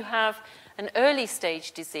that if you have an early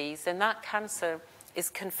stage disease, then that cancer is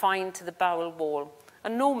confined to the bowel wall.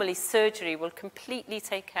 And normally surgery will completely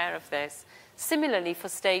take care of this. Similarly for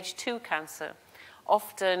stage 2 cancer,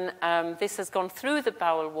 often this has gone through the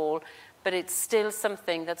bowel wall, but it's still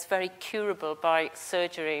something that's very curable by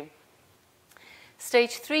surgery.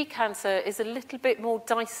 Stage 3 cancer is a little bit more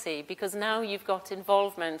dicey because now you've got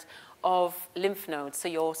involvement of lymph nodes, so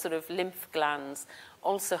your sort of lymph glands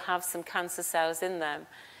also have some cancer cells in them.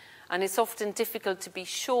 And it's often difficult to be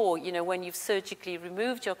sure, you know, when you've surgically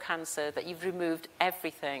removed your cancer, that you've removed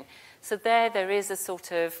everything. So there is a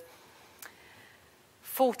sort of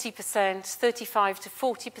 40%, 35 to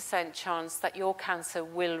 40% chance that your cancer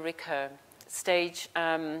will recur. Stage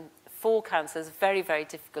 4 cancer is very, very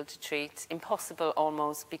difficult to treat, impossible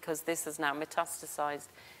almost, because this has now metastasized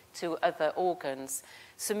to other organs.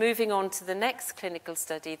 So moving on to the next clinical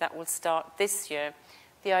study that will start this year,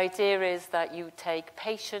 the idea is that you take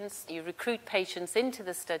patients, you recruit patients into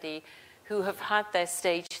the study who have had their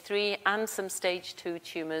stage 3 and some stage 2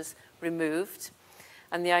 tumors removed.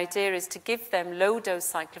 And the idea is to give them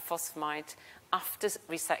low-dose cyclophosphamide after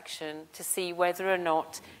resection to see whether or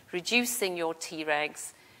not reducing your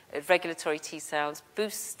Tregs, regulatory T cells,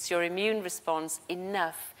 boosts your immune response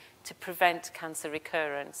enough to prevent cancer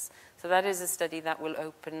recurrence. So that is a study that will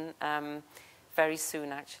open very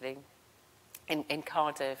soon, actually, in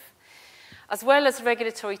Cardiff. As well as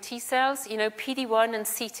regulatory T cells, you know, PD-1 and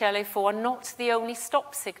CTLA-4 are not the only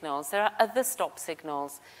stop signals. There are other stop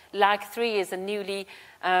signals. LAG-3 is a newly,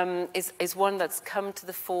 is one that's come to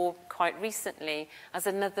the fore quite recently as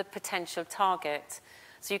another potential target.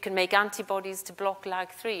 So you can make antibodies to block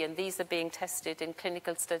LAG-3, and these are being tested in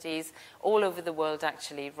clinical studies all over the world,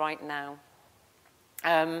 actually, right now.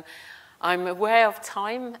 I'm aware of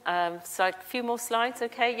time, so a few more slides,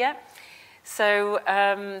 okay, yeah? So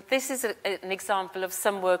this is an example of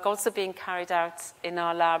some work also being carried out in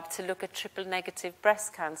our lab to look at triple-negative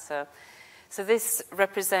breast cancer. So this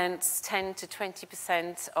represents 10 to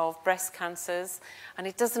 20% of breast cancers, and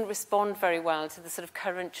it doesn't respond very well to the sort of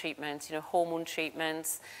current treatment, you know, hormone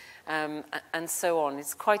treatments, and so on.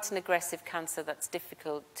 It's quite an aggressive cancer that's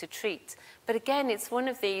difficult to treat. But again, it's one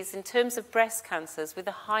of these, in terms of breast cancers, with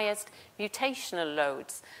the highest mutational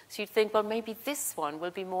loads. So you'd think, well, maybe this one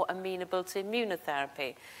will be more amenable to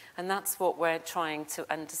immunotherapy. And that's what we're trying to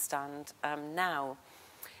understand now.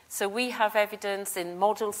 So we have evidence in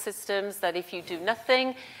model systems that if you do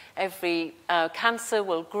nothing, every cancer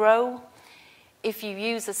will grow. If you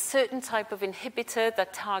use a certain type of inhibitor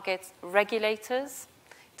that targets regulators,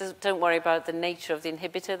 don't worry about the nature of the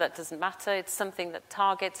inhibitor, that doesn't matter. It's something that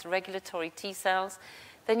targets regulatory T cells.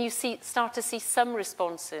 Then you start to see some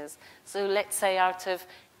responses. So let's say out of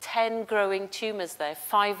 10 growing tumors there,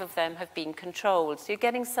 5 of them have been controlled. So you're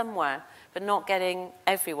getting somewhere, but not getting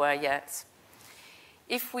everywhere yet.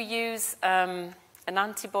 If we use an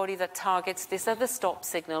antibody that targets this other stop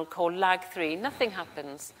signal called LAG-3, nothing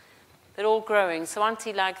happens. They're all growing. So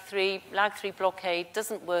anti-LAG-3, LAG-3 blockade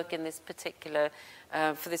doesn't work in this particular,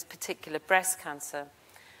 for this particular breast cancer.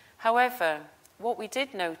 However, what we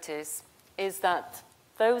did notice is that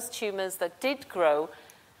those tumors that did grow,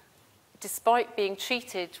 despite being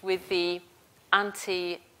treated with the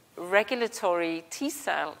anti-regulatory T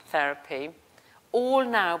cell therapy, all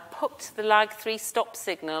now put the LAG-3 stop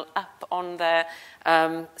signal up on their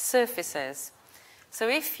surfaces. So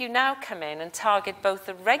if you now come in and target both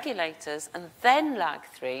the regulators and then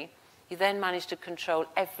LAG-3, you then manage to control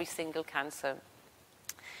every single cancer.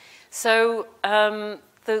 So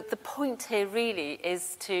the point here really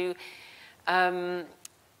is to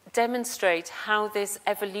demonstrate how this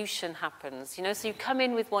evolution happens. You know, so you come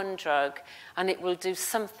in with one drug and it will do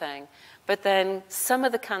something, but then some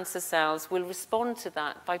of the cancer cells will respond to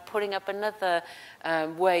that by putting up another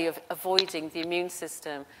way of avoiding the immune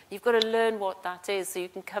system. You've got to learn what that is so you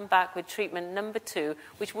can come back with treatment number 2,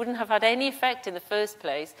 which wouldn't have had any effect in the first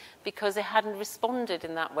place because it hadn't responded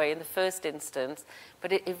in that way in the first instance,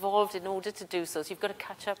 but it evolved in order to do so. So you've got to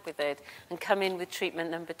catch up with it and come in with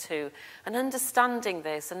treatment number 2. And understanding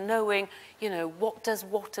this and knowing, you know, what does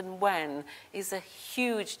what and when is a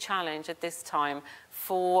huge challenge at this time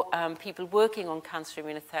for people working on cancer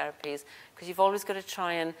immunotherapies, because you've always got to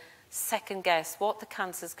try and second guess what the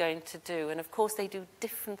cancer is going to do. And of course, they do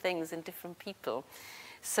different things in different people.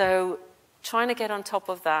 So trying to get on top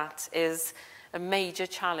of that is a major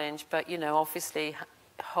challenge, but, you know, obviously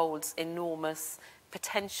holds enormous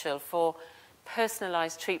potential for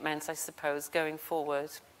personalized treatments, I suppose, going forward.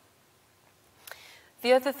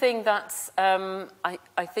 The other thing that's, I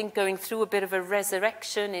think, going through a bit of a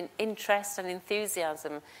resurrection in interest and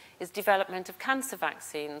enthusiasm is development of cancer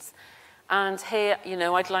vaccines. And here, you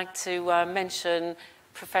know, I'd like to mention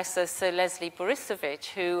Professor Sir Leslie Borisovich,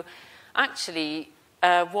 who actually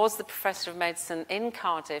was the Professor of Medicine in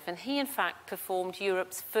Cardiff, and he, in fact, performed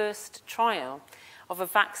Europe's first trial of a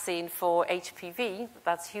vaccine for HPV,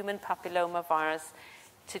 that's human papillomavirus,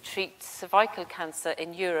 to treat cervical cancer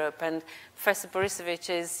in Europe. And Professor Borisovich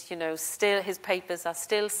is, you know, still, his papers are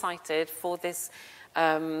still cited for this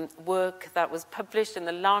work that was published in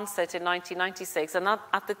the Lancet in 1996. And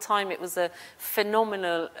at the time, it was a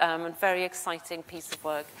phenomenal and very exciting piece of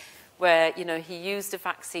work where, you know, he used a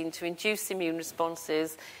vaccine to induce immune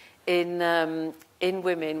responses in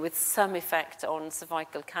women with some effect on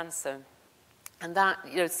cervical cancer. And that,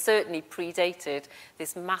 you know, certainly predated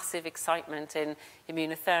this massive excitement in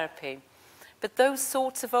immunotherapy. But those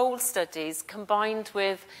sorts of old studies, combined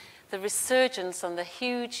with the resurgence and the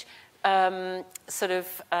huge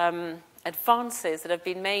advances that have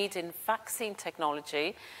been made in vaccine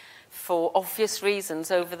technology for obvious reasons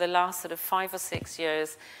over the last sort of 5 or 6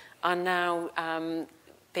 years, are now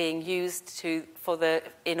being used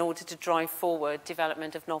in order to drive forward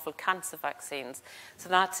development of novel cancer vaccines. So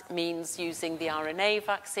that means using the RNA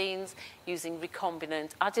vaccines, using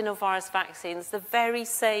recombinant adenovirus vaccines, the very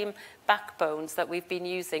same backbones that we've been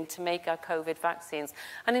using to make our COVID vaccines.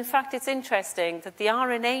 And in fact, it's interesting that the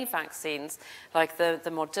RNA vaccines, like the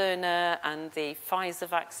Moderna and the Pfizer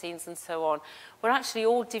vaccines and so on, were actually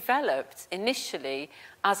all developed initially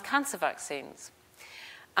as cancer vaccines.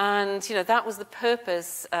 And, you know, that was the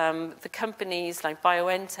purpose. The companies like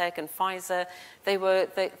BioNTech and Pfizer,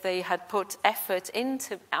 they had put effort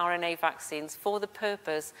into RNA vaccines for the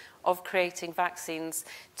purpose of creating vaccines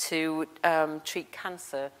to treat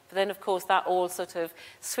cancer. But then, of course, that all sort of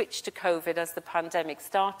switched to COVID as the pandemic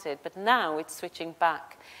started. But now it's switching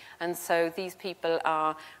back. And so these people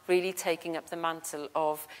are really taking up the mantle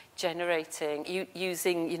of generating,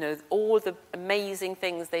 using, you know, all the amazing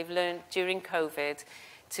things they've learned during COVID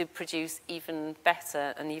to produce even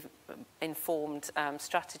better and even informed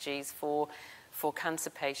strategies for cancer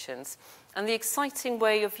patients. And the exciting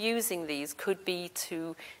way of using these could be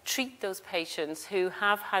to treat those patients who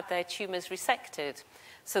have had their tumours resected.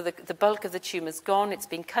 So the bulk of the tumour's gone, it's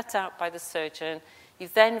been cut out by the surgeon, you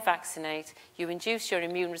then vaccinate, you induce your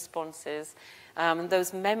immune responses, and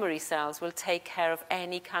those memory cells will take care of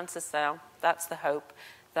any cancer cell, that's the hope,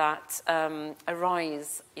 that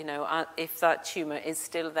arise, you know, if that tumour is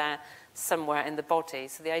still there somewhere in the body.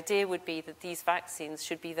 So the idea would be that these vaccines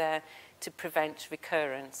should be there to prevent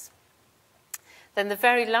recurrence. Then the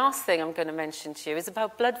very last thing I'm going to mention to you is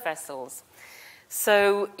about blood vessels.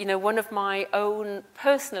 So, you know, one of my own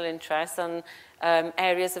personal interests and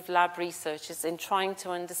areas of lab research is in trying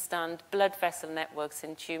to understand blood vessel networks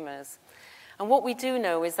in tumours. And what we do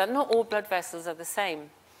know is that not all blood vessels are the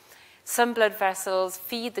same. Some blood vessels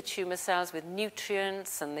feed the tumour cells with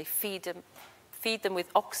nutrients and they feed them with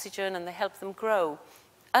oxygen and they help them grow.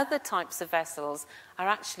 Other types of vessels are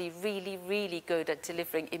actually really, really good at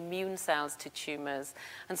delivering immune cells to tumours.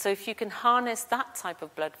 And so if you can harness that type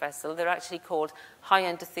of blood vessel, they're actually called high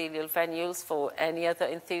endothelial venules for any other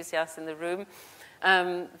enthusiasts in the room.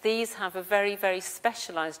 These have a very, very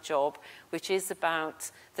specialised job, which is about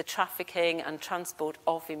the trafficking and transport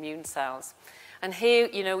of immune cells. And here,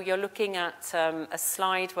 you know, you're looking at a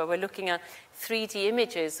slide where we're looking at 3D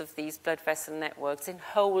images of these blood vessel networks in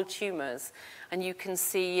whole tumours. And you can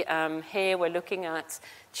see here we're looking at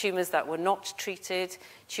tumours that were not treated,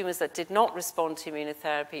 tumours that did not respond to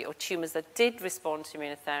immunotherapy, or tumours that did respond to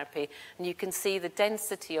immunotherapy. And you can see the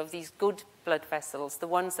density of these good blood vessels, the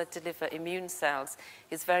ones that deliver immune cells,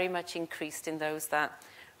 is very much increased in those that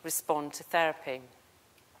respond to therapy.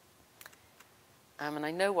 And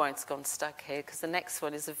I know why it's gone stuck here, because the next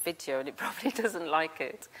one is a video, and it probably doesn't like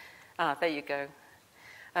it. Ah, there you go.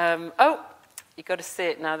 Oh, you've got to see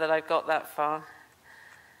it now that I've got that far.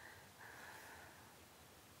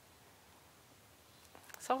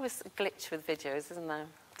 It's always a glitch with videos, isn't there?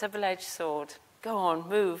 Double-edged sword. Go on,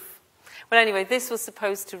 move. Well, anyway, this was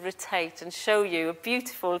supposed to rotate and show you a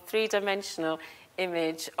beautiful three-dimensional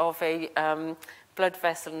image of a blood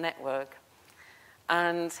vessel network.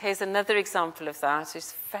 And here's another example of that.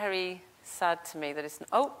 It's very sad to me that it's...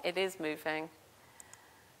 Oh, it is moving.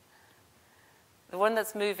 The one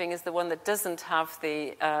that's moving is the one that doesn't have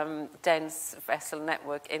the dense vessel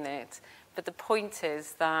network in it. But the point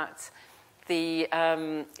is that the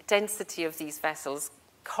density of these vessels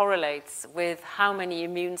correlates with how many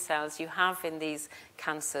immune cells you have in these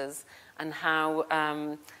cancers and how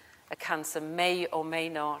a cancer may or may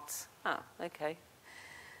not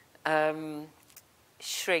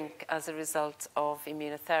shrink as a result of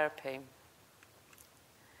immunotherapy.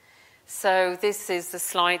 So this is the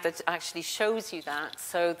slide that actually shows you that.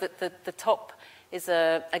 So the top is,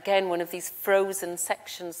 again, one of these frozen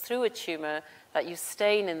sections through a tumour that you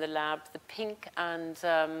stain in the lab. The pink and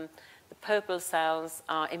the purple cells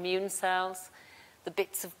are immune cells. The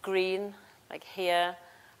bits of green, like here,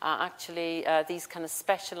 are actually these kind of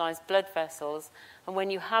specialized blood vessels. And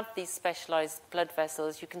when you have these specialized blood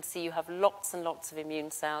vessels, you can see you have lots and lots of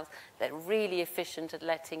immune cells. They're really efficient at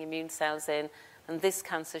letting immune cells in, and this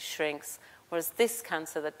cancer shrinks. Whereas this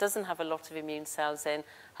cancer that doesn't have a lot of immune cells in,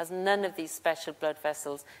 has none of these special blood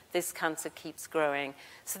vessels, this cancer keeps growing.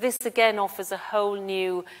 So this again offers a whole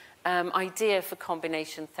new idea for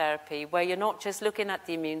combination therapy, where you're not just looking at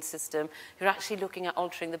the immune system, you're actually looking at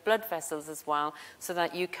altering the blood vessels as well, so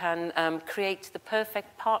that you can create the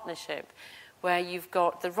perfect partnership where you've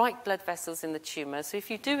got the right blood vessels in the tumour. So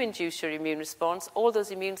if you do induce your immune response, all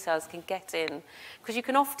those immune cells can get in. Because you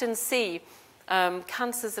can often see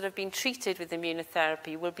cancers that have been treated with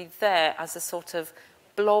immunotherapy will be there as a sort of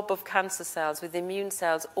blob of cancer cells with immune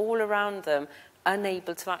cells all around them,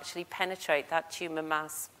 unable to actually penetrate that tumour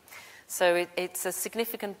mass. So it's a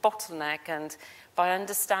significant bottleneck, and by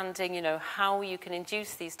understanding, how you can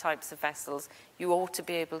induce these types of vessels, you ought to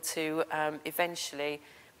be able to eventually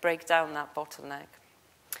break down that bottleneck.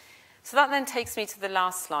 So that then takes me to the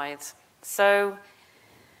last slide. So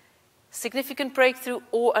significant breakthrough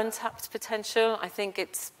or untapped potential, I think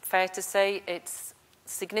it's fair to say it's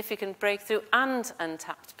significant breakthrough and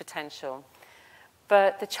untapped potential.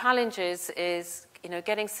 But the challenge is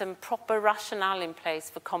getting some proper rationale in place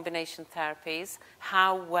for combination therapies,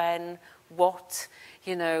 how, when, what,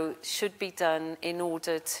 should be done in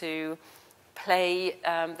order to play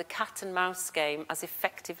the cat and mouse game as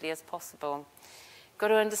effectively as possible. You've got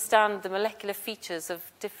to understand the molecular features of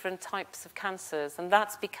different types of cancers, and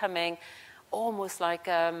that's becoming almost like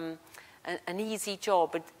an easy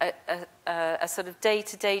job, a sort of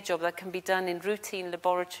day-to-day job that can be done in routine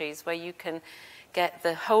laboratories, where you can get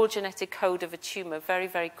the whole genetic code of a tumour very,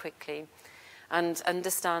 very quickly and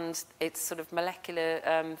understand its sort of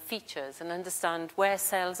molecular features and understand where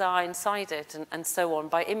cells are inside it and so on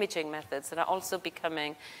by imaging methods that are also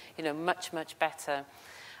becoming, much, much better.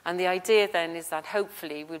 And the idea then is that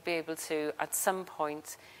hopefully we'll be able to, at some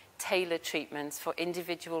point, tailor treatments for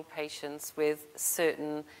individual patients with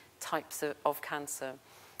certain types of cancer.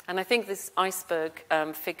 And I think this iceberg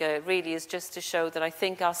figure really is just to show that I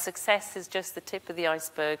think our success is just the tip of the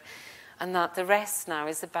iceberg, and that the rest now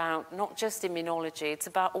is about not just immunology, it's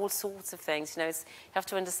about all sorts of things. You have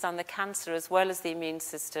to understand the cancer as well as the immune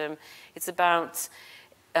system. It's about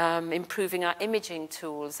improving our imaging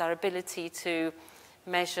tools, our ability to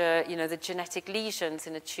measure, the genetic lesions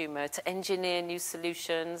in a tumour, to engineer new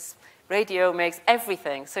solutions, radiomics,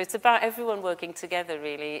 everything. So it's about everyone working together,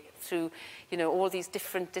 really, through, all these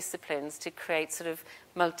different disciplines to create sort of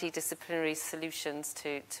multidisciplinary solutions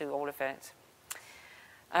to all of it.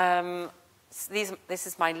 This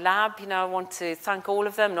is my lab. I want to thank all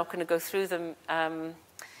of them. I'm not going to go through them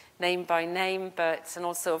name by name, and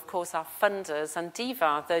also, of course, our funders and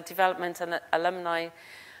DIVA, the Development and Alumni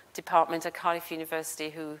Department at Cardiff University,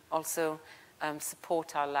 who also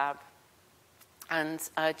support our lab. And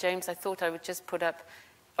James, I thought I would just put up,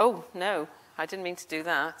 oh, no, I didn't mean to do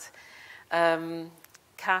that.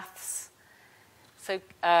 Kath's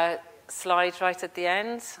slide right at the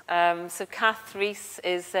end. So Kath Rees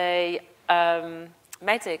is a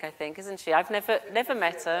medic, I think, isn't she? I've never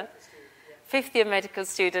met her. fifth-year medical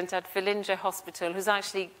student at Velindre Hospital who's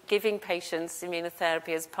actually giving patients immunotherapy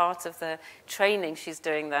as part of the training she's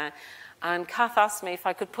doing there. And Kath asked me if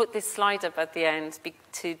I could put this slide up at the end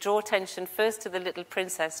to draw attention first to the Little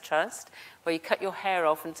Princess Trust, where you cut your hair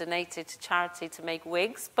off and donate it to charity to make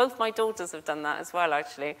wigs. Both my daughters have done that as well,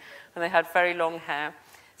 actually, and they had very long hair.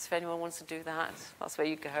 So if anyone wants to do that, that's where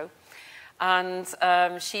you go. And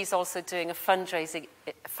she's also doing a fundraising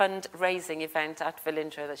event at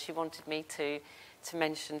Velindre that she wanted me to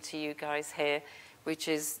mention to you guys here, which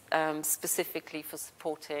is specifically for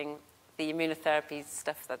supporting the immunotherapy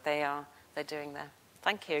stuff that they're doing there.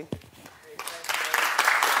 Thank you.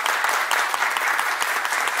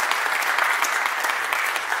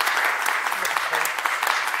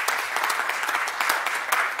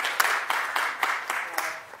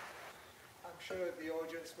 I'm sure the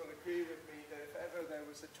audience will agree with me that if ever there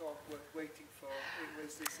was a talk worth waiting for, it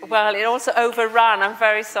was this evening. Well, it also overran. I'm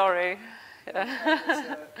very sorry. That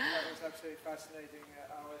was absolutely fascinating,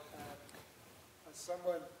 Awen. As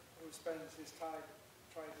someone who spends his time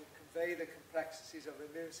trying to convey the complexities of the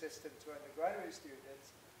immune system to undergraduate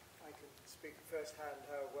students, I can speak firsthand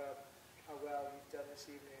how well you've done this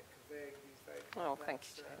evening at conveying these very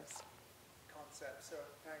complex concepts. So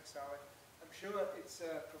thanks, Awen. I'm sure it's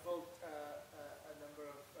provoked a number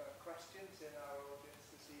of questions in our audience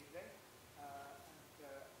this evening, and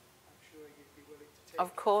I'm sure you'd be willing to take.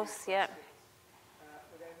 Of course, yeah.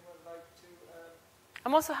 Would anyone like to?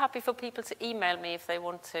 I'm also happy for people to email me if they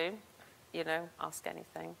want to, ask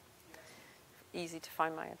anything. Yes. Easy to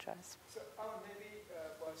find my address. So, maybe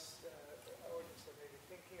whilst the audience are maybe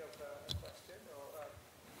thinking of a question or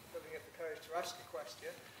building up the courage to ask a question,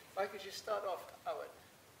 if I could just start off, Awen,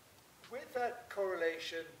 with that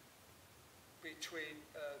correlation between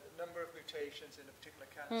the number of mutations in a particular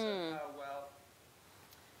cancer and how well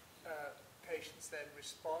patients then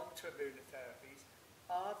respond to immunotherapies,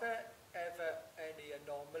 are there ever any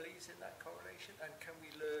anomalies in that correlation, and can we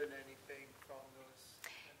learn anything from those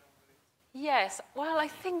anomalies? Yes, well, I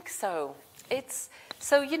think so.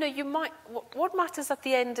 What matters at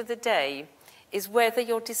the end of the day is whether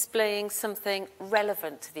you're displaying something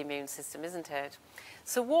relevant to the immune system, isn't it?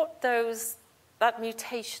 So what that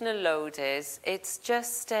mutational load is, it's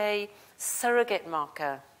just a surrogate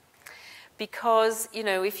marker. Because,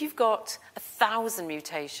 if you've got 1,000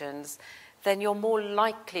 mutations, then you're more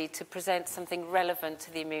likely to present something relevant to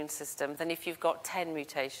the immune system than if you've got 10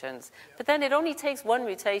 mutations. Yeah. But then it only takes one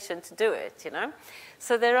mutation to do it,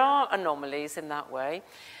 So there are anomalies in that way.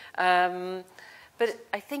 But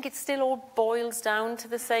I think it still all boils down to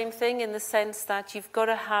the same thing in the sense that you've got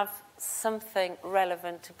to have something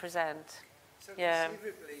relevant to present. So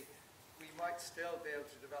conceivably, we might still be able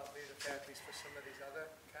to develop immunotherapies for some of these other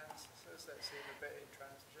cancers that seem a bit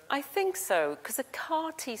intransigent? I think so, because a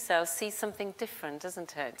CAR T cell sees something different,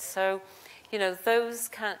 doesn't it? So, those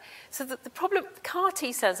can... So the problem, CAR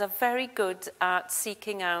T cells are very good at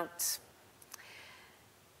seeking out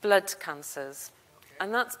blood cancers. Okay.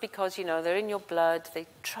 And that's because, they're in your blood, they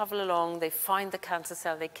travel along, they find the cancer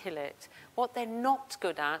cell, they kill it. What they're not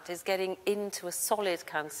good at is getting into a solid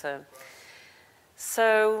cancer.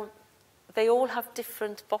 So they all have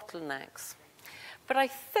different bottlenecks. But I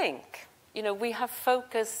think, we have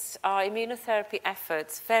focused our immunotherapy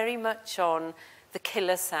efforts very much on the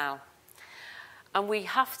killer cell. And we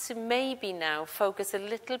have to maybe now focus a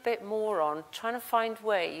little bit more on trying to find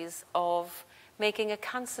ways of making a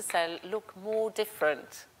cancer cell look more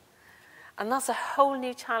different. And that's a whole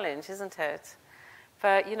new challenge, isn't it?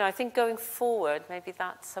 But, I think going forward, maybe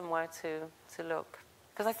that's somewhere to look.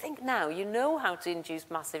 Because I think now you know how to induce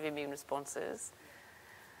massive immune responses.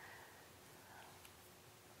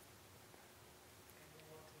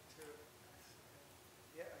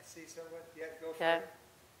 Yeah, I see someone. Yeah, go for it.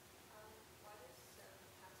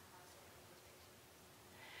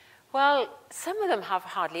 Well, some of them have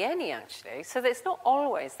hardly any, actually. So it's not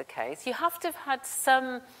always the case. You have to have had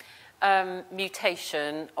some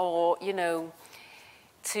mutation or,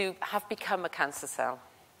 to have become a cancer cell.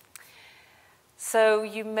 So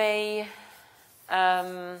you may...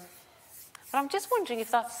 but I'm just wondering if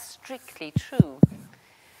that's strictly true.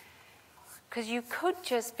 Because you could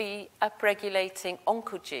just be upregulating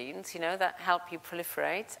oncogenes, that help you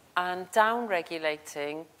proliferate, and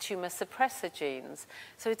downregulating tumor suppressor genes.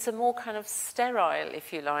 So it's a more kind of sterile,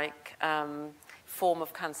 if you like, form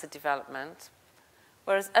of cancer development.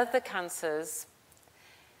 Whereas other cancers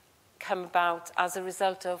come about as a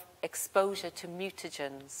result of exposure to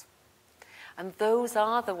mutagens. And those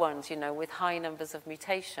are the ones, with high numbers of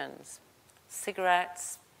mutations.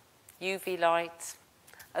 Cigarettes, UV light,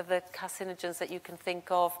 other carcinogens that you can think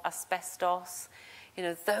of, asbestos, You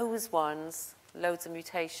know, those ones, loads of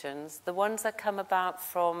mutations. The ones that come about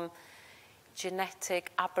from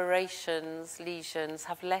genetic aberrations, lesions,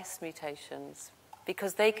 have less mutations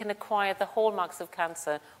because they can acquire the hallmarks of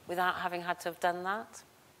cancer without having had to have done that.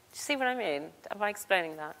 Do you see what I mean? Am I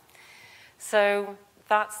explaining that? So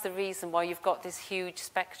that's the reason why you've got this huge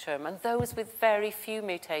spectrum. And those with very few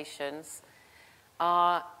mutations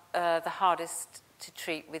are the hardest to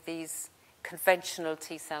treat with these conventional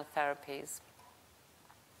T-cell therapies.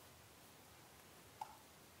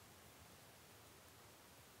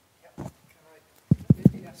 Yeah. Can I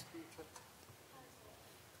maybe ask you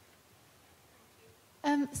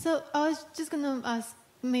to... So I was just going to ask,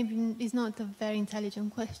 maybe it's not a very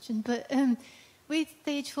intelligent question, but with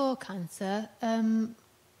stage 4 cancer,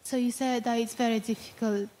 so you said that it's very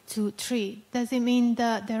difficult to treat. Does it mean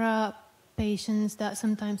that there are patients that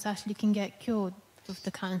sometimes actually can get cured of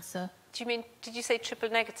the cancer? Do you mean, did you say triple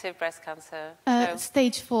negative breast cancer? No.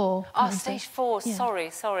 Stage 4. Oh, stage 4, yeah.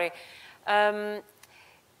 Sorry.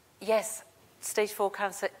 Yes, stage 4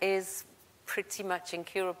 cancer is pretty much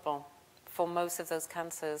incurable for most of those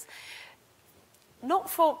cancers. Not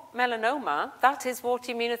for melanoma. That is what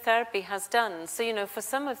immunotherapy has done. So, you know, for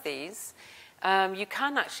some of these, you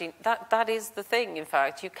can actually, that is the thing, in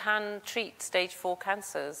fact. You can treat stage 4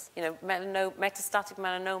 cancers. You know, metastatic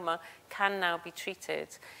melanoma can now be treated.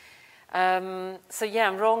 So, yeah,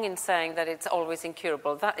 I'm wrong in saying that it's always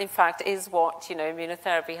incurable. That, in fact, is what, you know,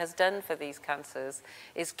 immunotherapy has done for these cancers,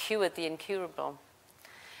 is cured the incurable.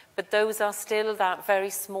 But those are still that very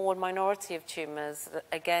small minority of tumours,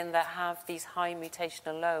 again, that have these high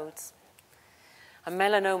mutational loads. And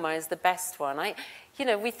melanoma is the best one. You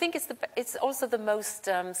know, we think it's also the most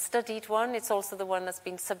studied one. It's also the one that's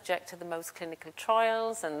been subject to the most clinical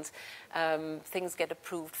trials, and things get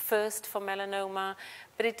approved first for melanoma.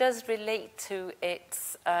 But it does relate to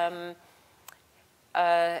its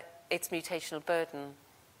mutational burden.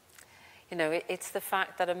 You know, it's the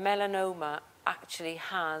fact that a melanoma actually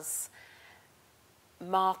has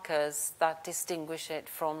markers that distinguish it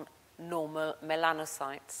from normal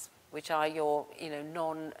melanocytes, which are your, you know,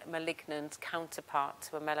 non-malignant counterpart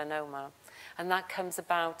to a melanoma. And that comes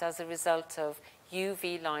about as a result of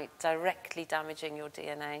UV light directly damaging your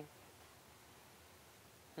DNA.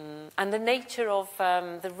 And the nature of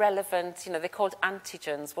the relevant, you know, they're called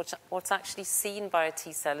antigens. What's actually seen by a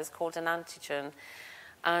T cell is called an antigen.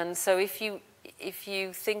 And so if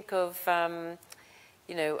you think of,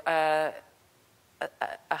 you know, a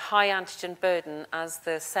high antigen burden as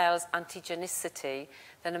the cell's antigenicity,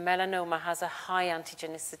 then a melanoma has a high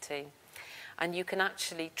antigenicity. And you can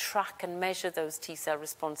actually track and measure those T-cell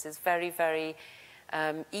responses very, very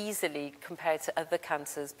easily compared to other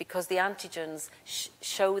cancers, because the antigens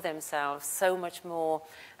show themselves so much more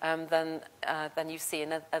than you see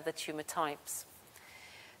in other tumor types.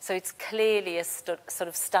 So it's clearly a sort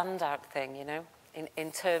of standout thing, you know,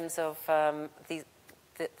 in terms of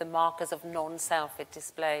the markers of non-self it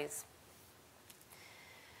displays.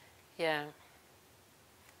 Yeah.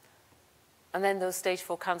 And then those stage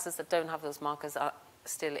 4 cancers that don't have those markers are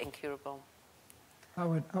still incurable.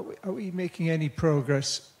 Awen, are we making any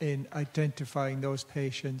progress in identifying those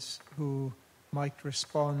patients who might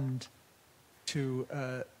respond to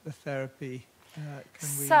the therapy?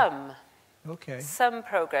 Some. Okay. Some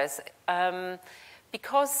progress.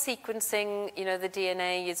 Because sequencing, you know, the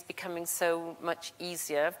DNA is becoming so much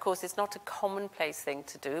easier. Of course, it's not a commonplace thing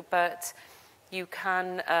to do, but you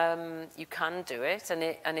can do it,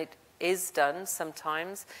 and it is done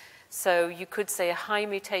sometimes. So you could say a high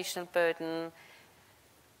mutational burden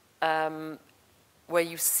where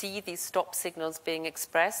you see these stop signals being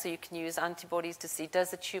expressed, so you can use antibodies to see,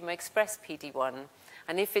 does the tumor express PD-1?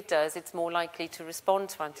 And if it does, it's more likely to respond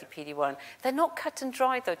to anti-PD-1. They're not cut and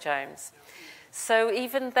dry, though, James. So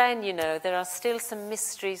even then, you know, there are still some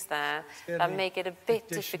mysteries there that make it a bit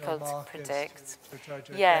difficult to predict.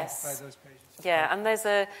 Yes. Yeah, and there's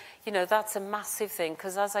you know, that's a massive thing,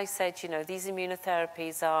 because as I said, you know, these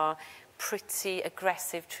immunotherapies are pretty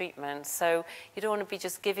aggressive treatments. So you don't want to be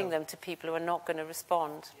just giving them to people who are not going to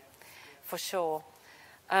respond, for sure.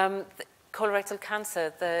 Colorectal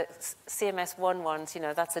cancer, the CMS1 ones, you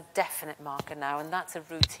know, that's a definite marker now, and that's a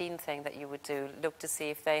routine thing that you would do. Look to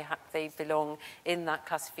see if they belong in that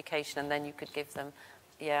classification, and then you could give them,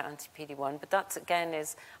 anti-PD-1. But that, again,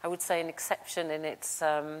 is, I would say, an exception in its,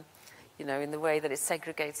 you know, in the way that it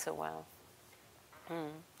segregates so well.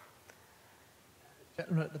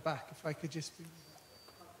 Gentleman at the back, if I could just...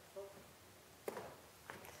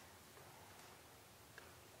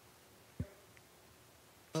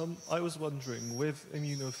 I was wondering, with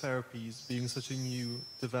immunotherapies being such a new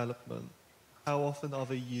development, how often are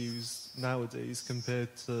they used nowadays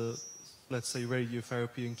compared to, let's say,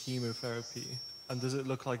 radiotherapy and chemotherapy? And does it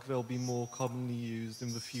look like they'll be more commonly used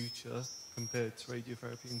in the future compared to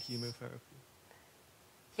radiotherapy and chemotherapy?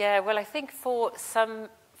 Yeah, well, I think for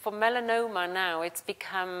melanoma now, it's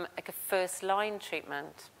become like a first-line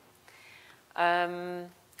treatment.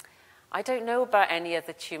 I don't know about any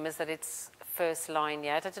other tumours that it's first line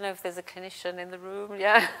yet. I don't know if there's a clinician in the room.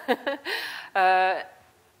 Yeah.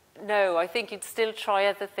 No, I think you'd still try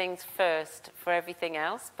other things first for everything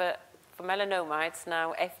else, but for melanoma, it's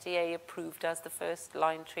now FDA approved as the first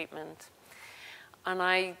line treatment. And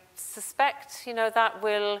I suspect, that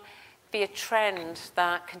will be a trend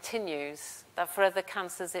that continues, that for other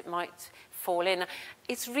cancers it might fall in.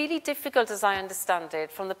 It's really difficult, as I understand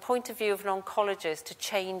it, from the point of view of an oncologist to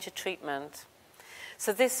change a treatment.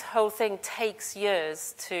 So this whole thing takes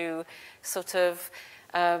years to sort of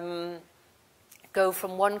go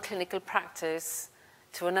from one clinical practice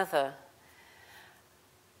to another.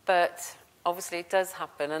 But obviously it does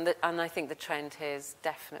happen, and I think the trend here is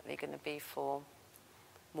definitely going to be for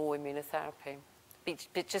more immunotherapy.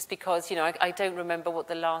 Just because, I don't remember what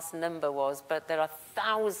the last number was, but there are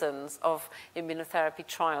thousands of immunotherapy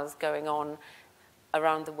trials going on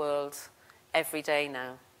around the world every day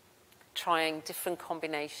now, trying different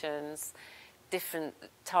combinations,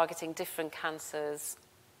 targeting different cancers,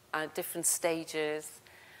 different stages,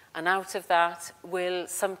 and out of that will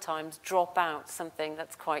sometimes drop out something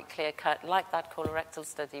that's quite clear-cut, like that colorectal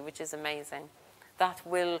study, which is amazing. That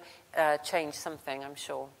will change something, I'm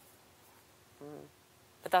sure.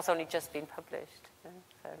 But that's only just been published.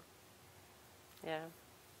 So, yeah.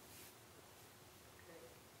 Okay.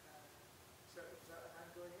 So is that a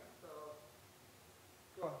hand going up?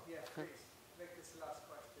 Or? Go on, yeah, please. Make this the last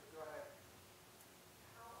question. Go ahead.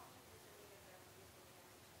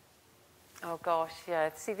 Oh gosh,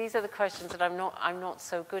 yeah. See, these are the questions that I'm not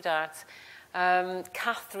so good at.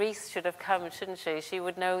 Kath Rees should have come, shouldn't she? She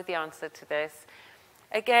would know the answer to this.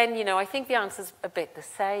 Again, I think the answer's a bit the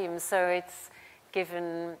same. So it's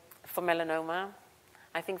given for melanoma,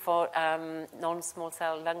 I think for non-small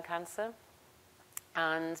cell lung cancer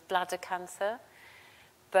and bladder cancer,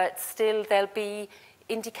 but still there'll be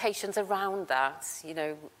indications around that,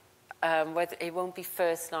 whether it won't be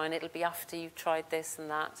first line, it'll be after you've tried this and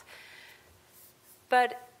that.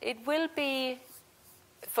 But it will be,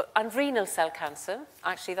 and renal cell cancer,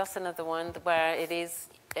 actually that's another one where it is,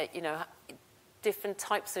 different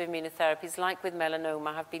types of immunotherapies, like with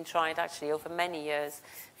melanoma, have been tried actually over many years.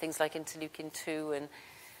 Things like interleukin-2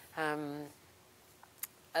 and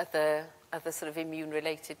other sort of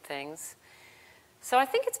immune-related things. So I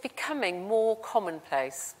think it's becoming more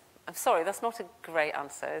commonplace. I'm sorry, that's not a great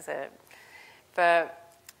answer, is it?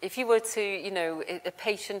 But if you were to, a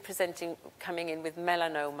patient coming in with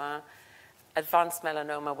melanoma, advanced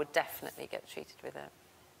melanoma would definitely get treated with it.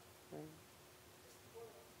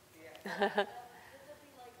 Yeah.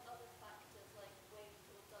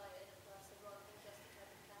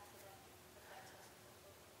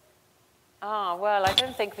 Well, I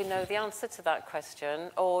don't think we know the answer to that question,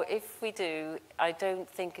 or if we do, I don't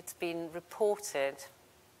think it's been reported.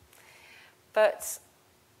 But,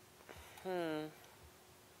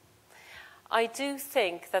 I do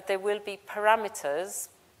think that there will be parameters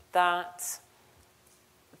that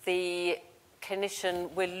the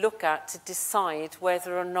clinician will look at to decide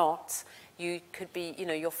whether or not you could be,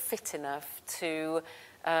 you're fit enough to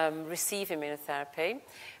receive immunotherapy.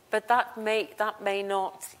 But that may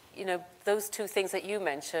not, those two things that you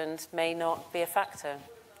mentioned may not be a factor.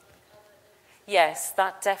 Yes,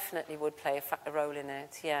 that definitely would play a role in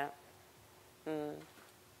it, yeah.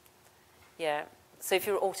 Yeah, so if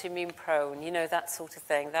you're autoimmune prone, that sort of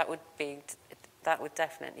thing, that would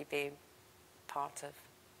definitely be part of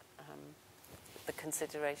the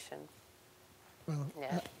consideration. Well,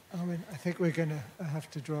 yeah. Awen, I think we're going to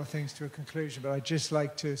have to draw things to a conclusion, but I'd just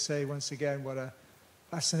like to say once again what a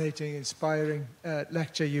fascinating, inspiring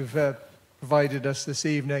lecture you've provided us this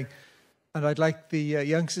evening. And I'd like the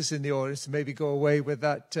youngsters in the audience to maybe go away with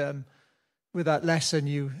that lesson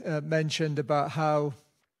you mentioned about how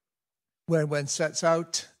when one sets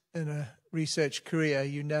out in a research career,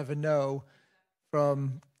 you never know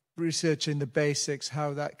from researching the basics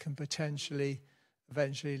how that can potentially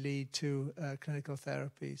eventually lead to clinical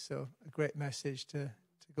therapy. So a great message to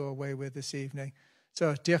go away with this evening.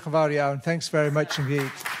 So, diolch yn fawr iawn. Thanks very much indeed.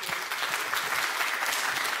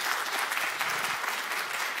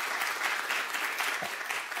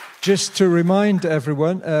 Just to remind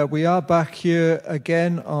everyone, we are back here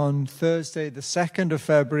again on Thursday, the 2nd of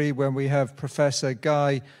February, when we have Professor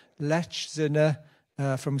Guy Lechziner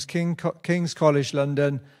from King's College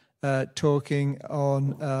London talking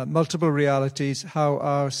on multiple realities, how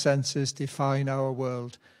our senses define our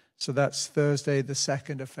world. So that's Thursday, the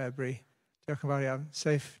 2nd of February.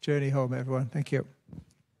 Safe journey home, everyone. Thank you.